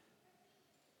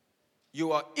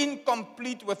 You are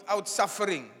incomplete without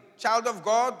suffering. Child of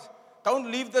God, don't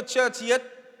leave the church yet.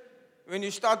 When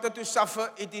you started to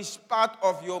suffer, it is part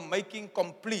of your making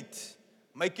complete,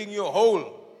 making you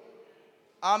whole.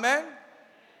 Amen?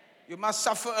 You must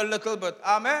suffer a little bit.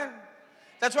 Amen?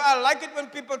 That's why I like it when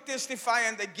people testify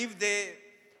and they give their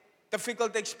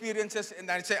difficult experiences and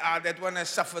I say, that one has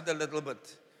suffered a little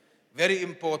bit. Very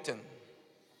important.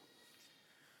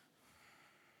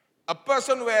 A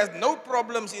person who has no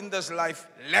problems in this life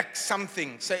lacks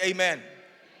something. Say amen.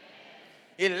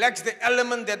 He lacks the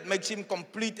element that makes him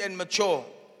complete and mature.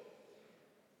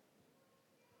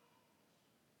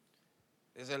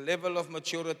 There's a level of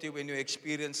maturity when you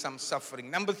experience some suffering.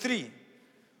 Number three,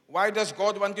 why does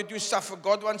God want you to suffer?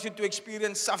 God wants you to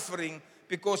experience suffering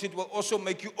because it will also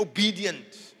make you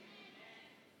obedient.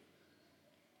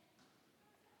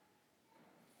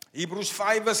 Hebrews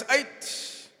 5 verse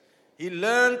 8. He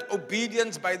learned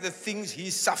obedience by the things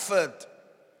he suffered.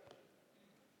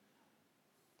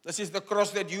 This is the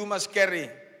cross that you must carry.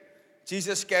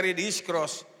 Jesus carried his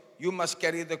cross. You must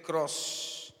carry the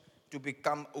cross to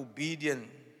become obedient.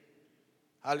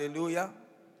 Hallelujah.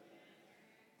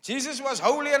 Jesus was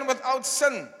holy and without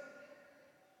sin.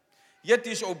 Yet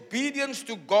his obedience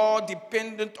to God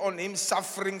depended on him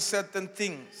suffering certain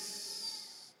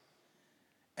things.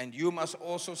 And you must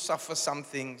also suffer some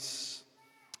things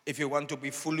if you want to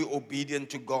be fully obedient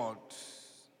to God.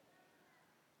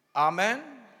 Amen?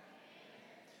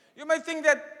 You may think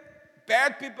that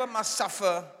bad people must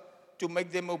suffer to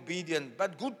make them obedient,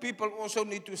 but good people also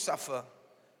need to suffer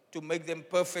to make them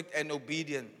perfect and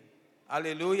obedient.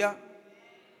 Hallelujah.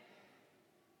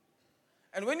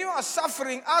 And when you are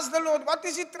suffering, ask the Lord, what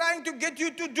is he trying to get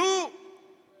you to do?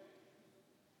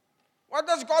 What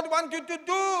does God want you to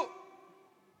do?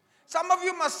 Some of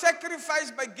you must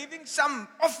sacrifice by giving some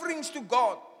offerings to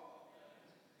God,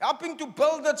 helping to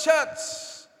build the church,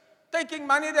 taking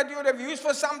money that you would have used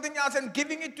for something else and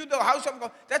giving it to the house of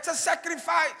God. That's a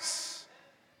sacrifice.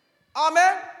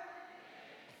 Amen?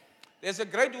 There's a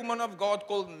great woman of God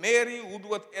called Mary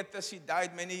Woodworth Etter. She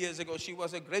died many years ago. She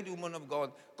was a great woman of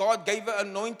God. God gave her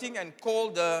anointing and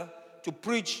called her to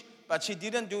preach, but she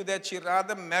didn't do that. She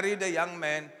rather married a young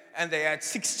man, and they had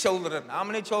 6 children. How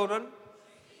many children?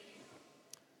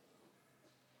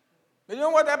 You know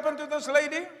what happened to this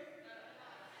lady?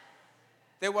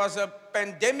 There was a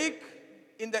pandemic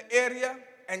in the area,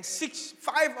 and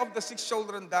 5 of the 6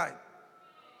 children died.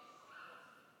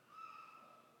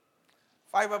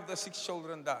 5 of the 6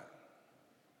 children died.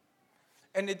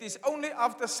 And it is only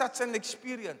after such an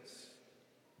experience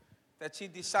that she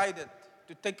decided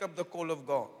to take up the call of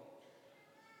God,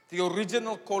 the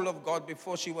original call of God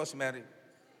before she was married,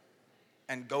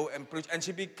 and go and preach. And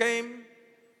she became,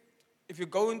 if you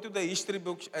go into the history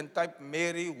books and type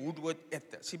Mary Woodworth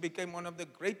Etter, she became one of the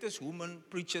greatest women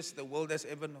preachers the world has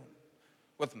ever known,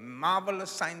 with marvelous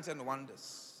signs and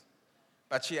wonders.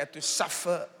 But she had to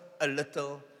suffer a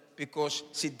little because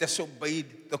she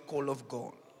disobeyed the call of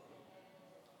God.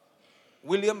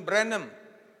 William Branham,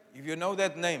 if you know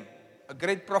that name, a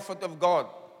great prophet of God.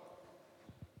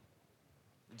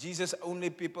 Jesus' only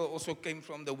people also came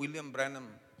from the William Branham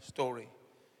story.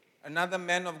 Another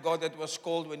man of God that was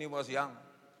called when he was young,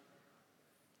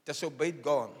 disobeyed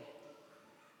God.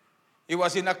 He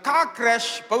was in a car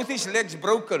crash, both his legs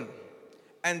broken.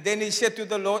 And then he said to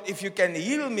the Lord, if you can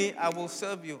heal me, I will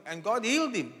serve you. And God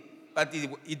healed him, but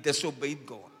he disobeyed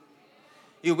God.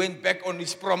 He went back on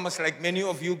his promise, like many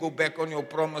of you go back on your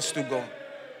promise to God.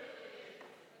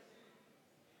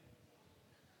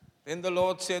 Then the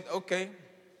Lord said, okay,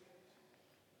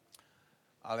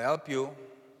 I'll help you.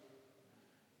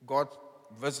 God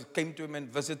came to him and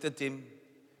visited him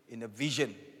in a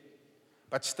vision,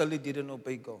 but still he didn't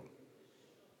obey God.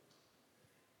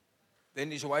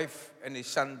 Then his wife and his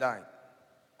son died,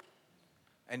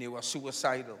 and he was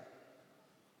suicidal,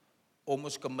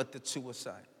 almost committed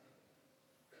suicide,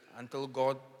 until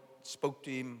God spoke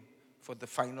to him for the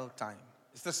final time.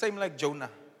 It's the same like Jonah,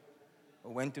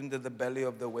 who went into the belly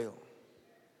of the whale.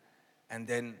 And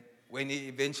then when he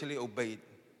eventually obeyed,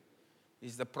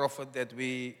 he's the prophet that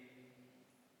we,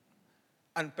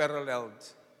 unparalleled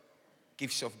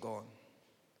gifts of God,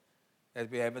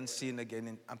 that we haven't seen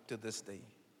again up to this day,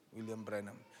 William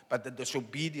Branham. But the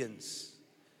disobedience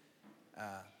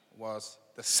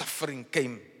the suffering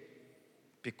came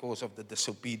because of the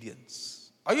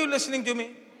disobedience. Are you listening to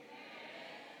me?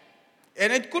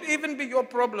 And it could even be your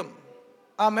problem.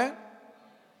 Amen.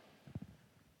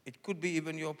 It could be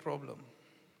even your problem.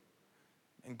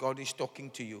 And God is talking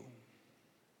to you.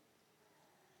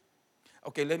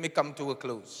 Okay, let me come to a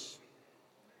close.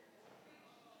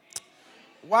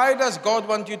 Why does God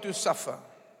want you to suffer?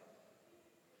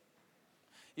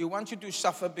 He wants you to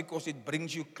suffer because it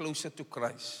brings you closer to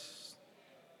Christ.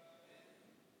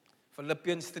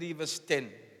 Philippians 3 verse 10.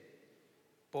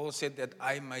 Paul said that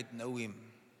I might know him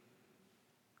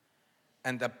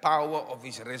and the power of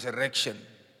his resurrection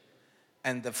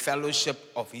and the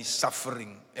fellowship of his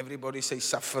suffering. Everybody say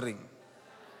suffering.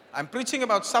 I'm preaching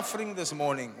about suffering this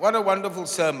morning. What a wonderful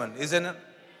sermon, isn't it?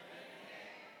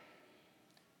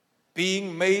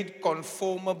 Being made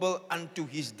conformable unto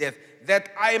his death, that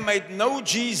I might know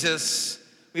Jesus.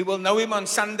 We will know him on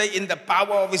Sunday in the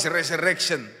power of his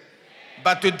resurrection.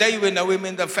 But today we know him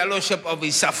in the fellowship of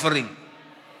his suffering.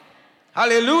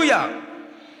 Hallelujah.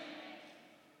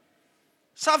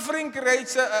 Suffering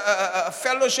creates a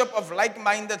fellowship of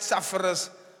like-minded sufferers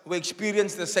who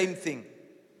experience the same thing.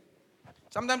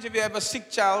 Sometimes if you have a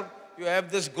sick child, you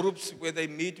have these groups where they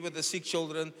meet with the sick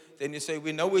children. Then you say,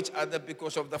 we know each other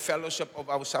because of the fellowship of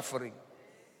our suffering.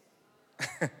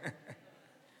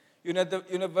 You know, the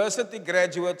university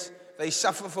graduates, they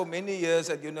suffer for many years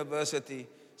at university.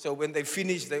 So when they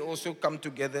finish, they also come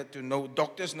together to know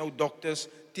doctors,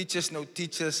 teachers, know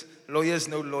teachers, lawyers,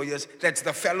 know lawyers. That's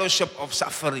the fellowship of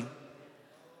suffering.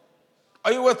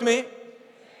 Are you with me?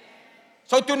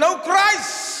 So to know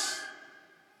Christ,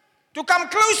 to come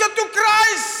closer to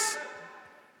Christ,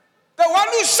 the one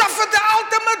who suffered the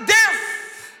ultimate death.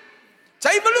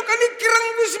 Sy wil ook in die kring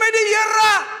wees met die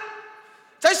Here.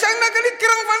 Sy sing net in die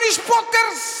kring van die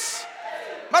spotters.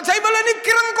 Maar sy wil in die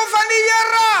kring kom van die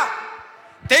Here.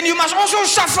 Then you must also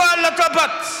suffer a little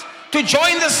bit to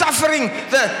join the suffering,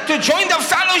 to join the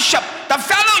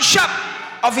fellowship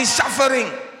of his suffering.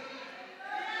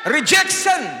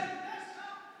 Rejection,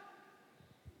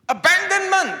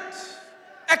 abandonment,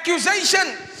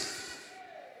 accusation.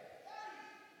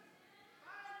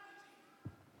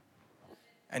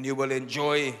 And you will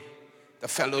enjoy the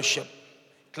fellowship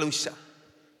closer.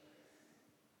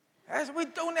 As we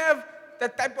don't have the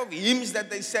type of hymns that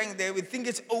they sang there, we think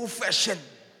it's old-fashioned.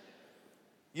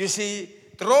 You see,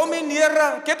 Draw me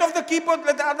nearer. Get off the keyboard,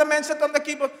 let the other man sit on the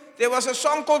keyboard. There was a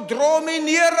song called Draw Me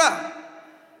Nearer.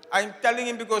 I'm telling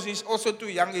him because he's also too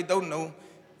young, he don't know.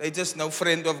 They just know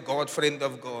friend of God, friend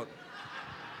of God.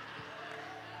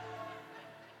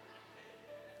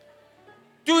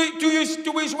 To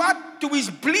his what? To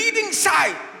his bleeding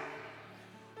side.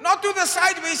 Not to the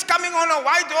side where he's coming on a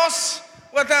white horse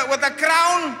with a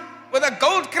crown, with a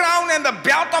gold crown and the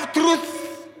belt of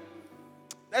truth.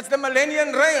 That's the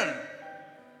millennium reign.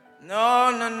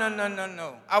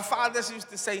 No. Our fathers used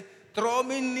to say, draw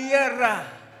me nearer,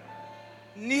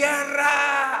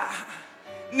 nearer,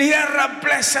 nearer,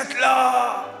 blessed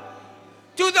Lord.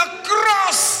 To the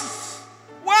cross.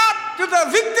 What? To the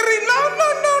victory?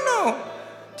 No.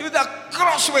 To the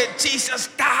cross where Jesus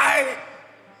died.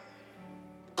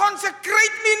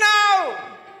 Consecrate me now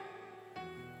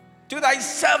to thy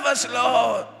service,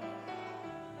 Lord.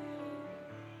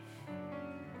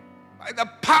 By the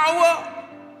power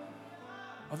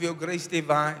of your grace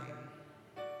divine.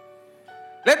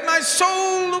 Let my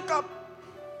soul look up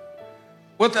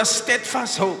with a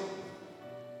steadfast hope.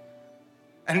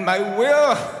 And my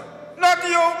will, not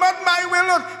your, but my will,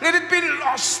 Lord, let it be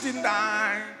lost in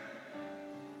thine.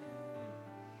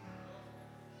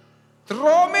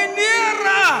 Draw me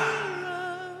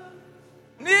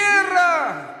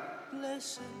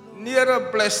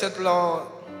nearer, blessed Lord,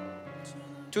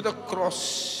 to the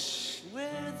cross.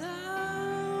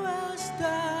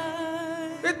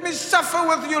 Let me suffer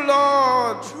with you,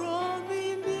 Lord. Draw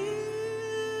me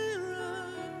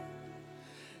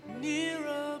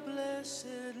nearer,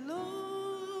 blessed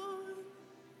Lord,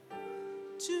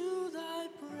 to thy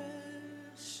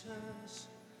precious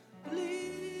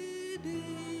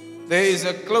bleeding. There is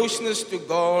a closeness to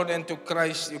God and to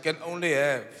Christ you can only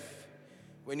have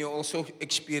when you're also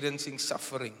experiencing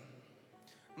suffering.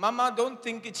 Mama, don't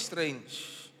think it's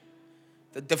strange,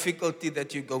 the difficulty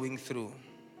that you're going through.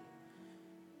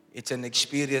 It's an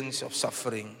experience of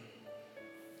suffering.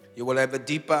 You will have a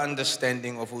deeper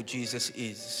understanding of who Jesus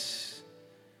is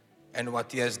and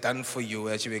what he has done for you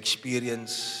as you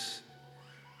experience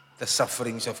the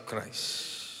sufferings of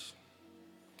Christ.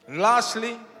 And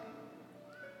lastly,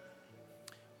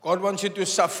 God wants you to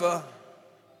suffer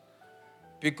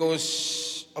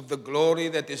because of the glory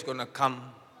that is going to come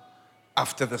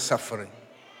after the suffering.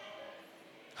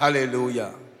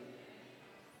 Hallelujah.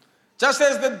 Just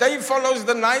as the day follows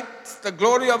the night, the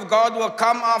glory of God will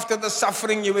come after the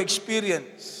suffering you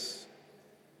experience.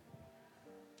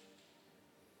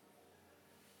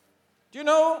 Do you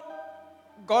know,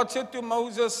 God said to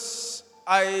Moses,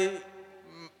 I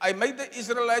made the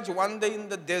Israelites one day in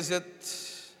the desert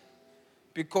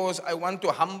because I want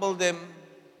to humble them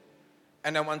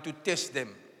and I want to test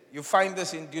them. You find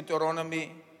this in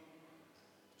Deuteronomy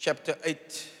chapter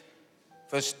 8,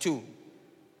 verse 2.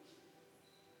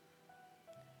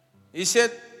 He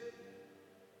said,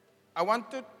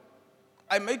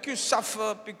 I make you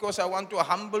suffer because I want to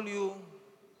humble you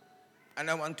and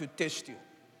I want to test you.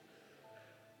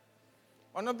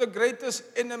 One of the greatest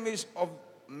enemies of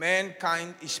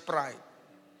mankind is pride.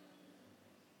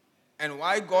 And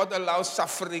why God allows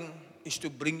suffering is to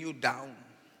bring you down.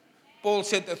 Paul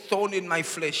said, a thorn in my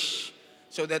flesh,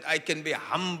 so that I can be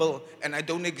humble and I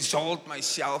don't exalt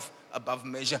myself above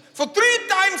measure. For 3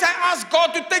 times I asked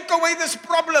God to take away this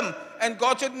problem. And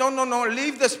God said, no,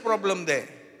 leave this problem there.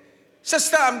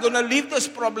 Sister, I'm going to leave this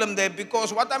problem there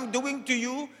because what I'm doing to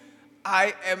you,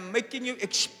 I am making you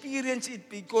experience it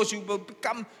because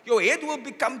your head will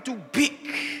become too big.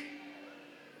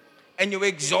 And you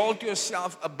exalt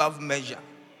yourself above measure.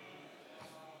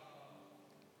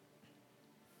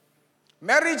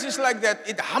 Marriage is like that.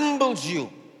 It humbles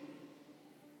you.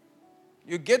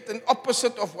 You get an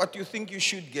opposite of what you think you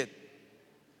should get.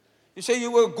 You say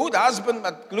you were a good husband,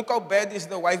 but look how bad is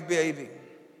the wife behaving.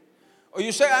 Or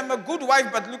you say, I'm a good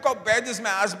wife, but look how bad is my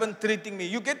husband treating me.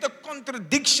 You get a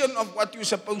contradiction of what you're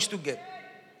supposed to get.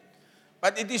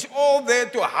 But it is all there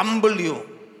to humble you.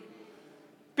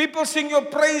 People sing your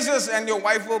praises and your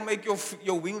wife will make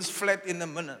your wheels flat in a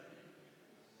minute.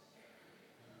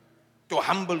 To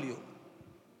humble you.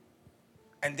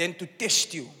 And then to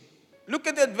test you. Look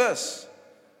at that verse.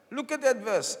 Look at that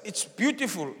verse. It's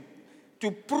beautiful.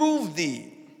 To prove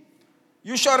thee.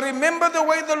 You shall remember the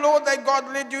way the Lord thy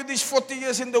God led you these 40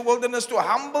 years in the wilderness to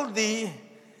humble thee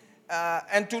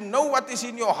and to know what is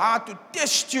in your heart, to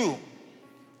test you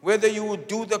whether you would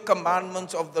do the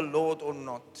commandments of the Lord or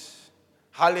not.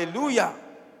 Hallelujah.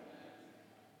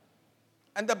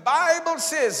 And the Bible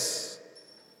says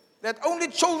that only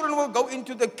children will go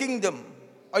into the kingdom.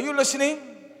 Are you listening?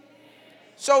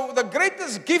 So the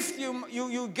greatest gift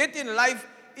you get in life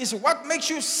is what makes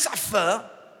you suffer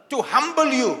to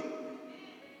humble you.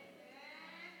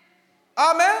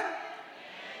 Amen?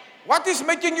 What is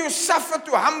making you suffer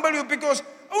to humble you? Because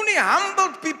only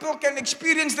humbled people can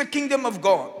experience the kingdom of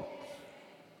God.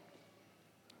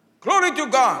 Glory to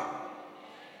God.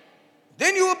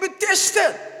 Then you will be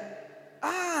tested.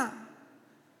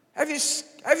 Have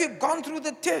you gone through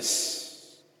the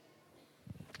test?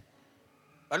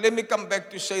 But let me come back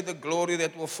to say the glory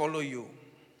that will follow you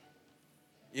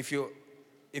if you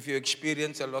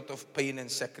experience a lot of pain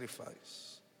and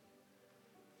sacrifice.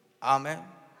 Amen.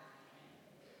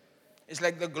 It's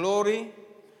like the glory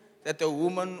that a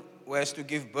woman who has to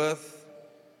give birth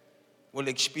will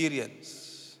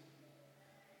experience.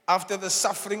 After the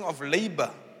suffering of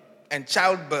labor and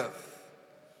childbirth,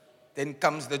 then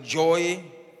comes the joy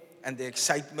and the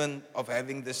excitement of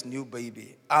having this new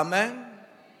baby. Amen.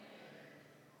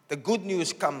 The good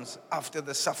news comes after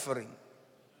the suffering.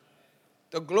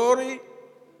 The glory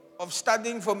of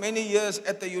studying for many years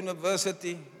at the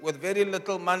university with very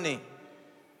little money.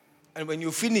 And when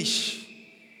you finish,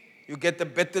 you get a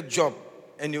better job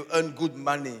and you earn good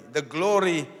money. The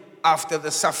glory after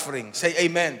the suffering. Say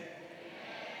amen.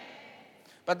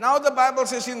 But now the Bible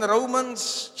says in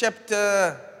Romans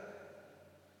chapter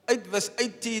 8 verse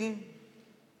 18,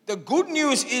 the good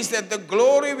news is that the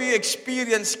glory we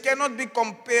experience cannot be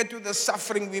compared to the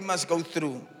suffering we must go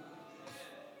through.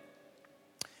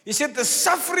 He said the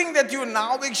suffering that you're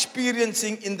now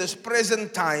experiencing in this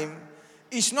present time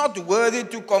is not worthy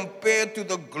to compare to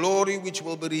the glory which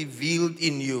will be revealed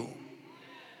in you.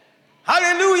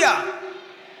 Hallelujah!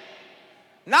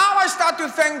 Now I start to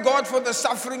thank God for the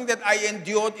suffering that I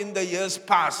endured in the years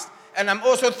past. And I'm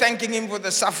also thanking Him for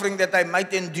the suffering that I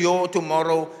might endure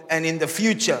tomorrow and in the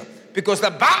future. Because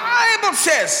the Bible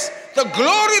says the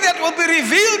glory that will be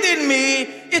revealed in me,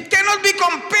 it cannot be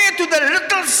compared to the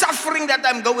little suffering that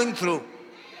I'm going through.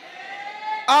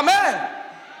 Amen.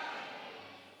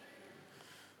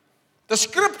 The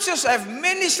scriptures have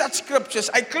many such scriptures.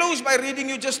 I close by reading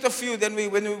you just a few, then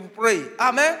when we pray.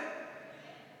 Amen.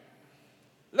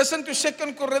 Listen to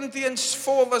 2 Corinthians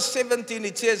 4 verse 17.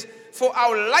 It says, for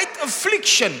our light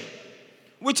affliction,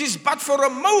 which is but for a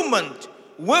moment,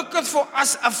 worketh for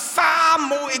us a far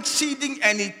more exceeding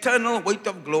and eternal weight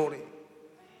of glory.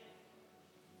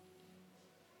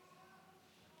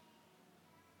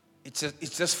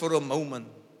 It's just for a moment,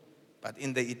 but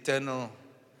in the eternal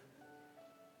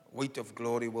weight of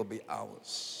glory will be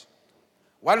ours.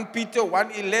 1 Peter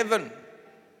 1:11,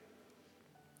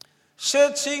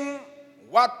 searching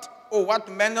what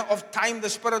manner of time the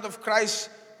Spirit of Christ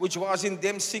which was in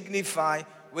them signify,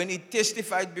 when He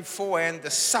testified beforehand the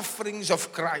sufferings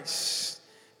of Christ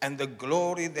and the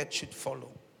glory that should follow.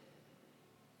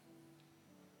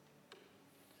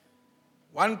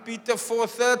 1 Peter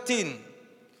 4:13,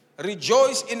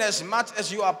 rejoice inasmuch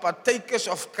as you are partakers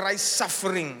of Christ's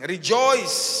suffering.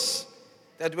 Rejoice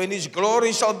that when His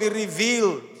glory shall be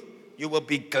revealed, you will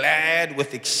be glad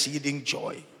with exceeding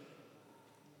joy.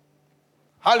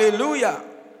 Hallelujah.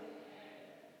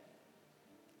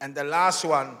 And the last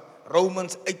one,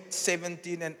 Romans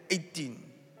 8:17 and 18.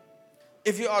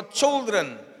 If you are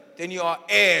children, then you are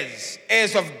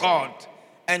heirs of God,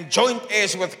 and joint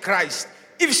heirs with Christ.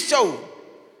 If so,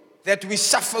 that we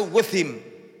suffer with Him,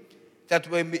 that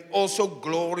we may also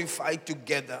glorify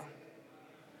together.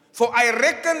 For I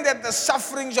reckon that the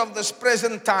sufferings of this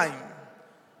present time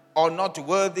are not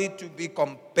worthy to be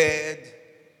compared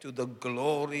to the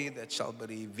glory that shall be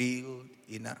revealed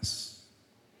in us.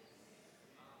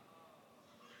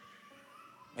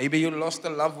 Maybe you lost a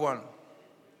loved one.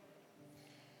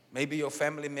 Maybe your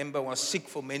family member was sick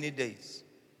for many days.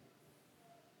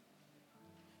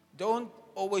 Don't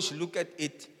always look at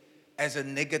it as a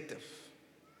negative.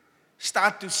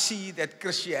 Start to see that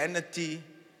Christianity,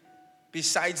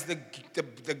 besides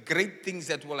the great things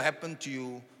that will happen to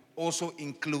you, also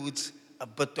includes a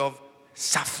bit of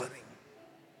suffering.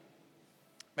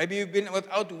 Maybe you've been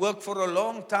without work for a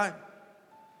long time.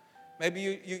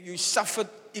 Maybe you suffered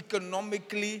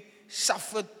economically,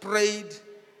 suffered, prayed,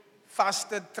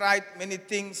 fasted, tried many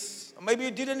things. Or maybe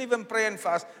you didn't even pray and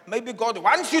fast. Maybe God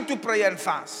wants you to pray and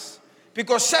fast.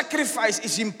 Because sacrifice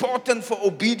is important for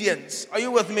obedience. Are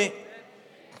you with me?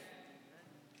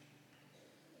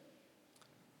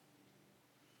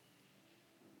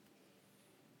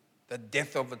 The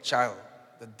death of a child,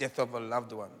 the death of a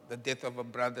loved one, the death of a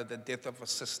brother, the death of a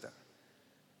sister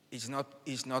is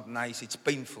not nice, it's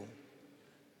painful.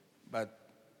 But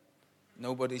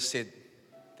nobody said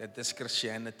that this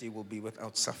Christianity will be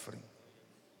without suffering.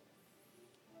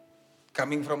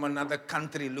 Coming from another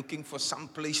country, looking for some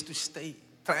place to stay,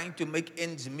 trying to make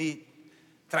ends meet,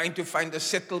 trying to find a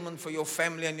settlement for your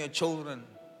family and your children.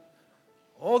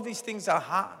 All these things are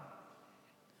hard.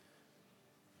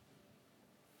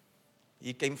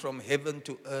 He came from heaven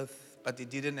to earth, but he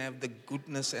didn't have the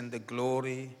goodness and the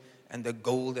glory and the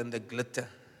gold and the glitter.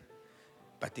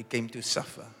 But he came to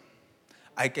suffer.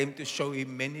 I came to show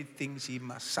him many things he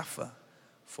must suffer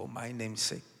for my name's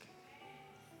sake.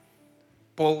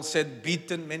 Paul said,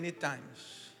 beaten many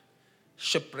times,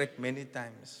 shipwrecked many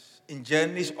times, in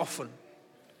journeys often,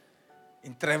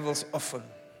 in travels often,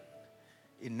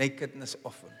 in nakedness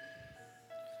often.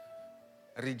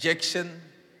 Rejection,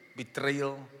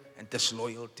 betrayal, and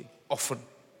disloyalty often.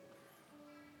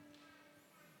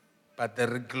 But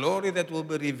the glory that will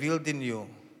be revealed in you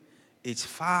is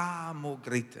far more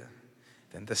greater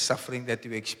than the suffering that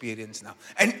you experience now.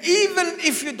 And even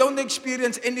if you don't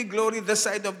experience any glory this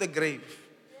side of the grave,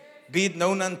 be it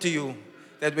known unto you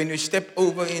that when you step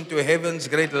over into heaven's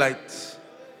great light,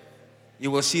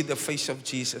 you will see the face of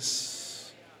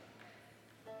Jesus.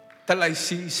 Till I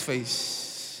see his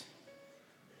face.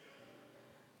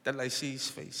 Till I see his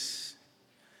face.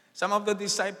 Some of the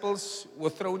disciples were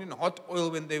thrown in hot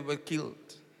oil when they were killed.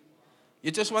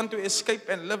 You just want to escape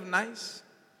and live nice?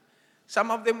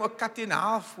 Some of them were cut in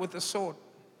half with a sword.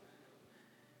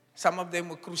 Some of them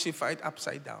were crucified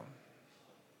upside down.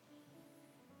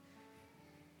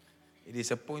 It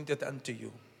is appointed unto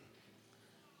you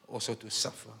also to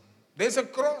suffer. There's a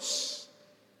cross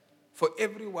for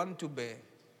everyone to bear.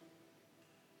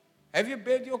 Have you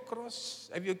bared your cross?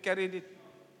 Have you carried it?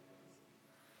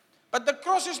 But the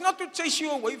cross is not to chase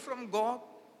you away from God.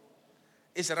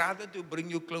 It's rather to bring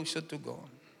you closer to God.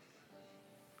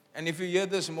 And if you're here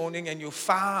this morning and you're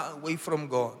far away from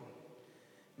God,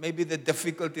 maybe the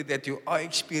difficulty that you are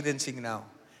experiencing now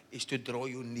is to draw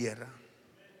you nearer.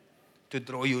 To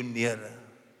draw you nearer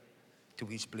to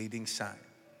his bleeding side.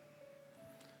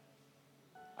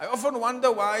 I often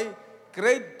wonder why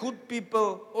great good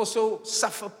people also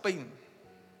suffer pain.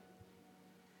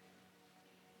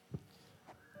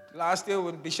 Last year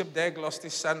when Bishop Dag lost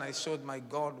his son, I thought, my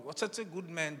God, what such a good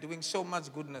man doing so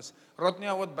much goodness. Rodney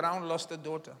Howard Brown lost a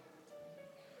daughter.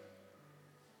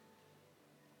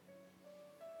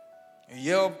 You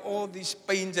hear of all these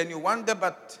pains and you wonder,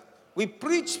 but we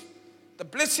preach the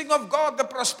blessing of God, the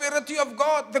prosperity of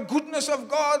God, the goodness of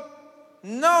God.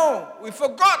 No, we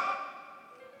forgot.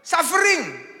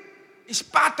 Suffering is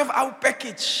part of our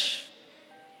package.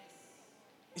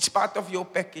 It's part of your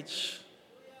package.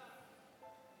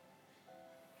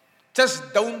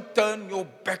 Just don't turn your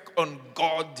back on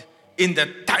God in the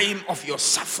time of your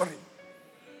suffering.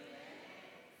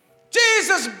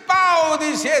 Jesus bowed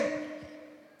his head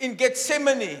in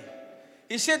Gethsemane.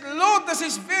 He said, Lord, this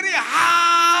is very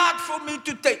hard for me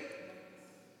to take.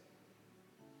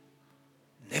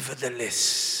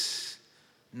 Nevertheless,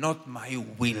 not my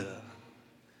will,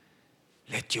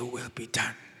 let your will be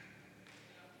done.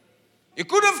 He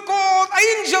could have called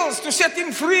angels to set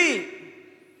him free.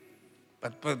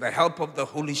 But with the help of the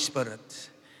Holy Spirit,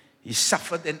 he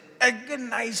suffered an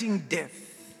agonizing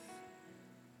death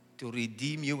to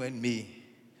redeem you and me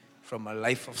from a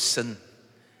life of sin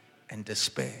and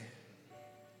despair.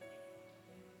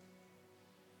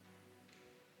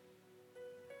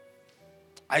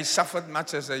 I suffered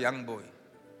much as a young boy.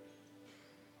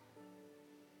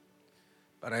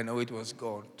 But I know it was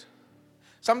God.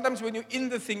 Sometimes when you're in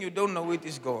the thing, you don't know it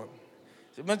is God.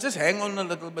 So you must just hang on a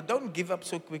little, but don't give up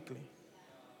so quickly.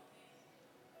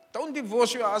 Don't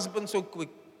divorce your husband so quick.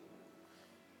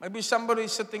 Maybe somebody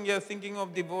is sitting here thinking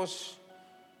of divorce.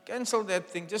 Cancel that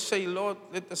thing. Just say, Lord,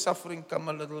 let the suffering come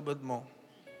a little bit more.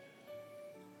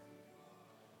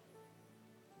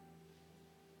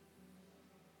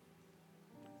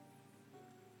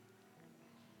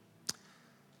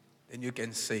 Then you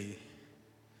can say,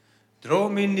 draw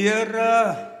me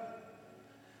nearer,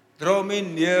 draw me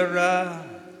nearer,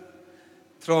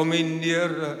 draw me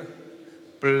nearer,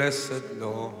 blessed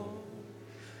Lord,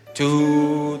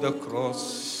 to the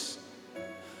cross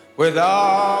where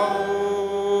thou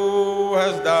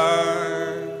hast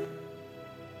died.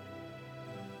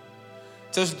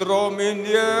 Just draw me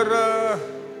nearer,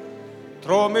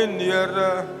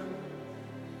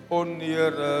 oh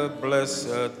nearer,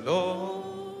 blessed Lord,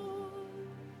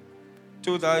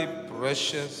 to thy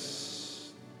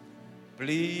precious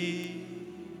bleeding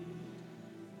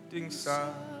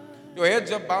Son. Your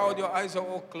heads are bowed, your eyes are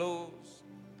all closed.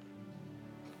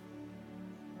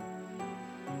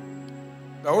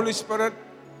 The Holy Spirit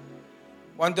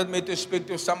wanted me to speak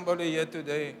to somebody here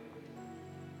today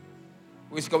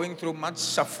who is going through much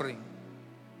suffering.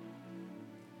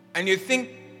 And you think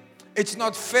it's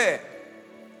not fair.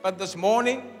 But this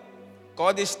morning,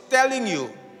 God is telling you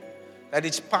that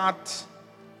it's part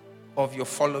of your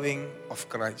following of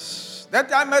Christ,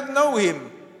 that I might know him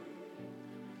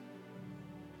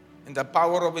in the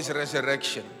power of his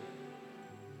resurrection,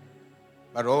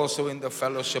 but also in the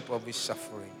fellowship of his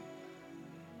suffering.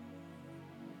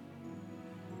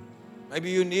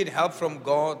 Maybe you need help from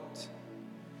God.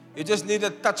 You just need a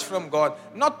touch from God,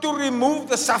 not to remove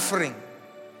the suffering,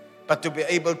 but to be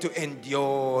able to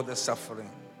endure the suffering.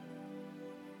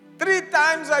 3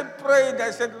 times I prayed.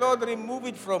 I said, Lord, remove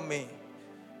it from me.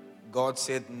 God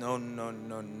said, no.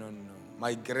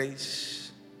 My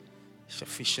grace is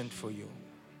sufficient for you.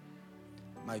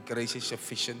 My grace is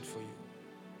sufficient for you.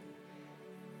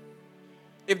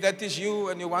 If that is you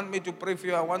and you want me to pray for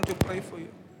you, I want to pray for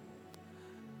you.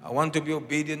 I want to be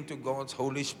obedient to God's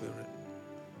Holy Spirit.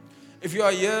 If you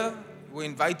are here, you were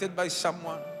invited by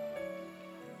someone.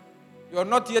 You are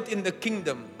not yet in the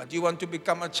kingdom, but you want to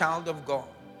become a child of God.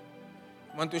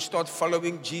 You want to start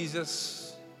following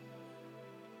Jesus,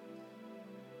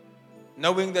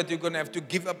 knowing that you're going to have to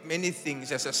give up many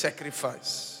things as a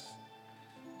sacrifice.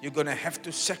 You're going to have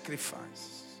to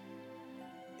sacrifice.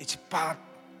 It's part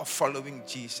of following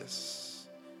Jesus.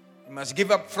 You must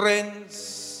give up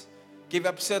friends, give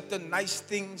up certain nice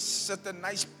things, certain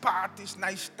nice parties,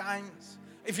 nice times.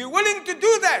 If you're willing to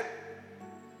do that,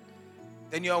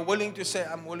 then you are willing to say,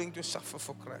 I'm willing to suffer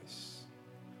for Christ.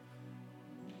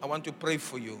 I want to pray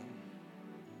for you.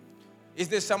 Is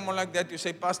there someone like that? You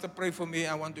say, Pastor, pray for me.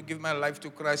 I want to give my life to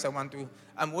Christ.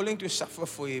 I'm willing to suffer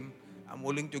for him. I'm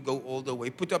willing to go all the way.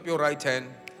 Put up your right hand.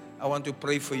 I want to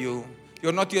pray for you.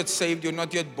 You're not yet saved. You're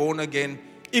not yet born again.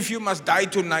 If you must die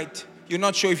tonight, you're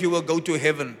not sure if you will go to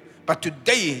heaven. But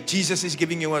today, Jesus is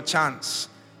giving you a chance.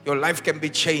 Your life can be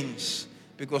changed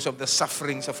because of the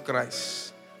sufferings of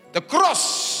Christ. The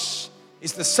cross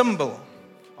is the symbol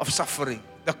of suffering.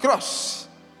 The cross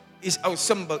is our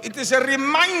symbol. It is a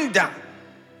reminder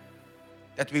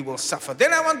that we will suffer.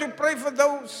 Then I want to pray for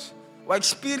those who are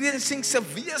experiencing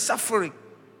severe suffering.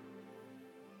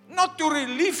 Not to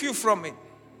relieve you from it,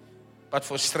 but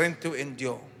for strength to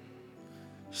endure.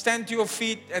 Stand to your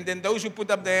feet, and then those who put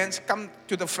up their hands, come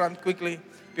to the front quickly.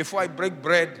 Before I break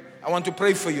bread, I want to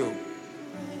pray for you.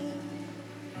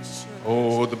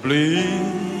 Oh, the bleeding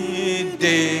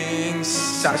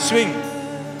side. Swing.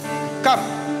 Come.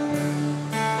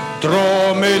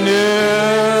 Draw me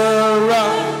nearer,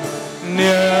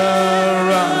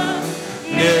 nearer,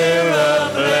 nearer,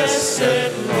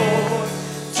 blessed Lord,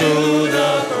 to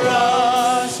the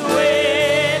cross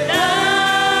where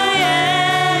thou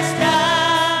hast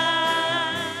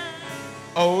died.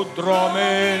 Oh, draw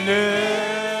me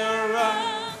nearer,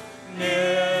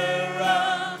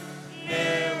 nearer,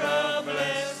 nearer,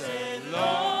 blessed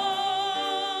Lord,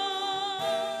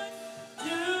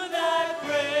 to thy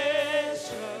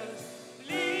precious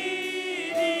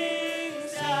bleeding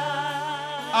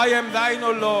side. I am thine,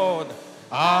 O Lord.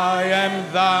 I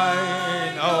am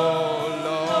thine, O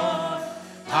Lord.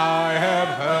 I have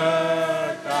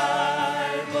heard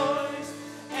thy voice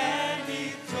and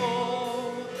be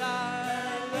told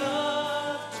thy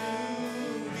love to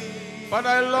me. But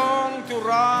I long to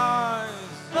rise.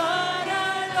 But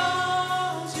I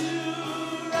long to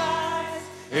rise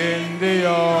in the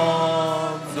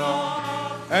arms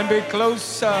of and be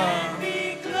closer.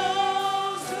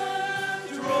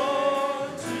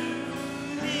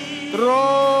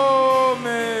 Draw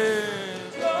me.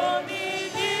 Draw me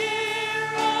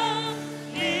nearer,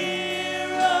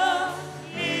 nearer,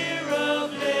 nearer,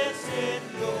 blessed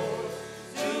Lord,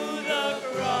 to the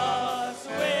cross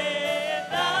where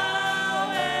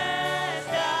thou hast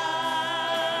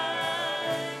died.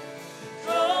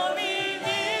 Draw me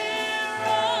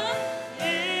nearer,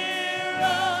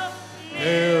 nearer,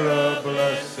 nearer,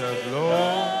 blessed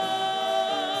Lord,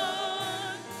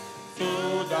 to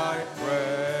thy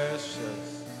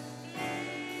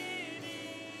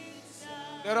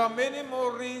There are many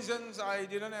more reasons I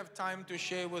didn't have time to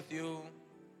share with you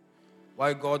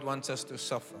why God wants us to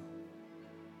suffer.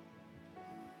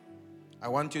 I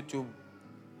want you to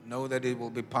know that it will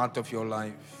be part of your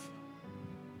life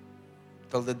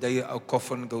till the day our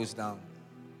coffin goes down.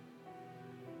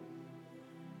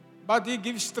 But He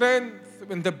gives strength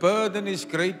when the burden is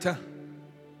greater.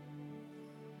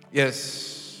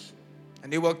 Yes.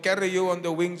 And He will carry you on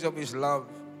the wings of His love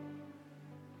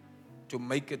to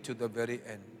make it to the very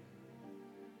end.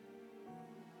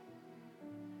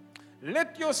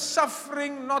 Let your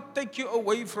suffering not take you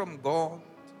away from God.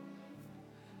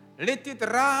 Let it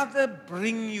rather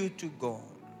bring you to God.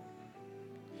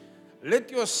 Let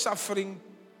your suffering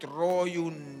draw you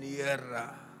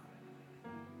nearer.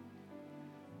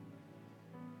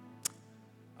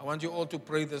 I want you all to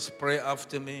pray this prayer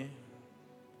after me.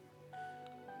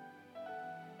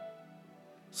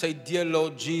 Say, dear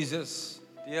Lord Jesus,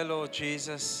 Dear Lord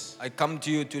Jesus, I come to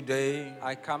you today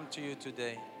I come to you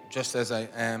today just as I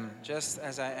am. just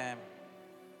as I am.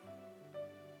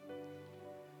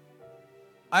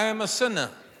 I am a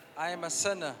sinner. I am a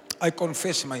sinner. I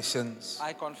confess my sins.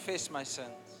 I confess my sins.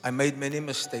 I made many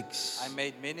mistakes. I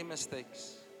made many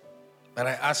mistakes. But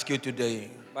I ask you today,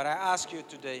 But I ask you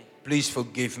today, please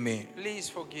forgive me. please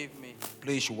forgive me.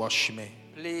 Please wash me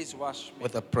Please wash me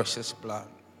with the precious blood.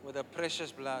 with the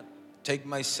precious blood. Take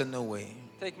my sin away.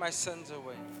 Take my sins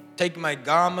away. Take my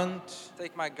garment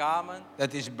Take my garment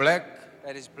that is black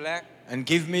that is black and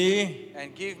give me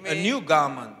and give me a new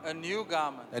garment a new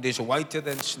garment that is whiter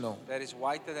than snow. that is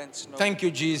whiter than snow. Thank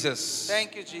you, Jesus,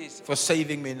 Thank you, Jesus, for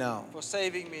saving me now. for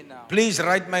saving me now. Please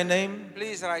write my name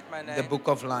Please write my in name the book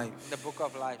of life. in the book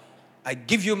of life. I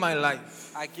give you my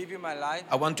life. I give you my life.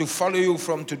 I want to follow you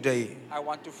from today. I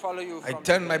want to follow you I from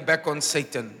turn my today. back on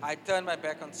Satan. I turn my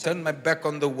back on Satan. Turn my back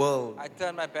on the world. I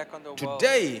turn my back on the world.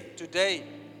 Today,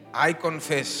 I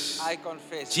confess I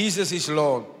confess Jesus is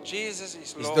Lord. Jesus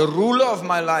is He's Lord. the ruler of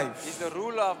my He's life. the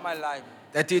ruler of my life.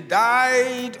 That he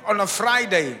died on a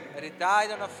Friday That he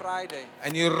died on a Friday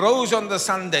and he rose on the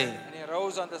Sunday. and he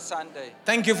rose on the Sunday.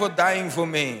 Thank you for dying for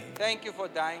me. Thank you for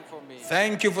dying for me.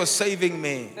 Thank you for saving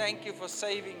me. Thank you for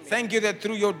saving me. Thank you that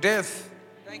through your death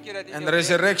Thank you that in and your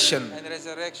resurrection, death and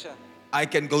resurrection, I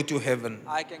can go to heaven.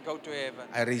 I can go to heaven.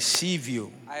 I receive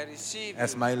you I receive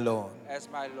as you my Lord as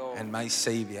my Lord and my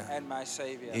Savior. and my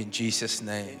Savior. In Jesus'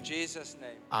 name. In Jesus'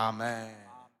 name. Amen.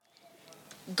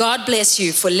 God bless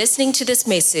you for listening to this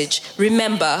message.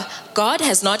 Remember, God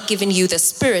has not given you the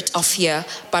spirit of fear,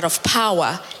 but of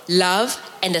power, love,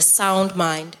 and a sound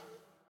mind.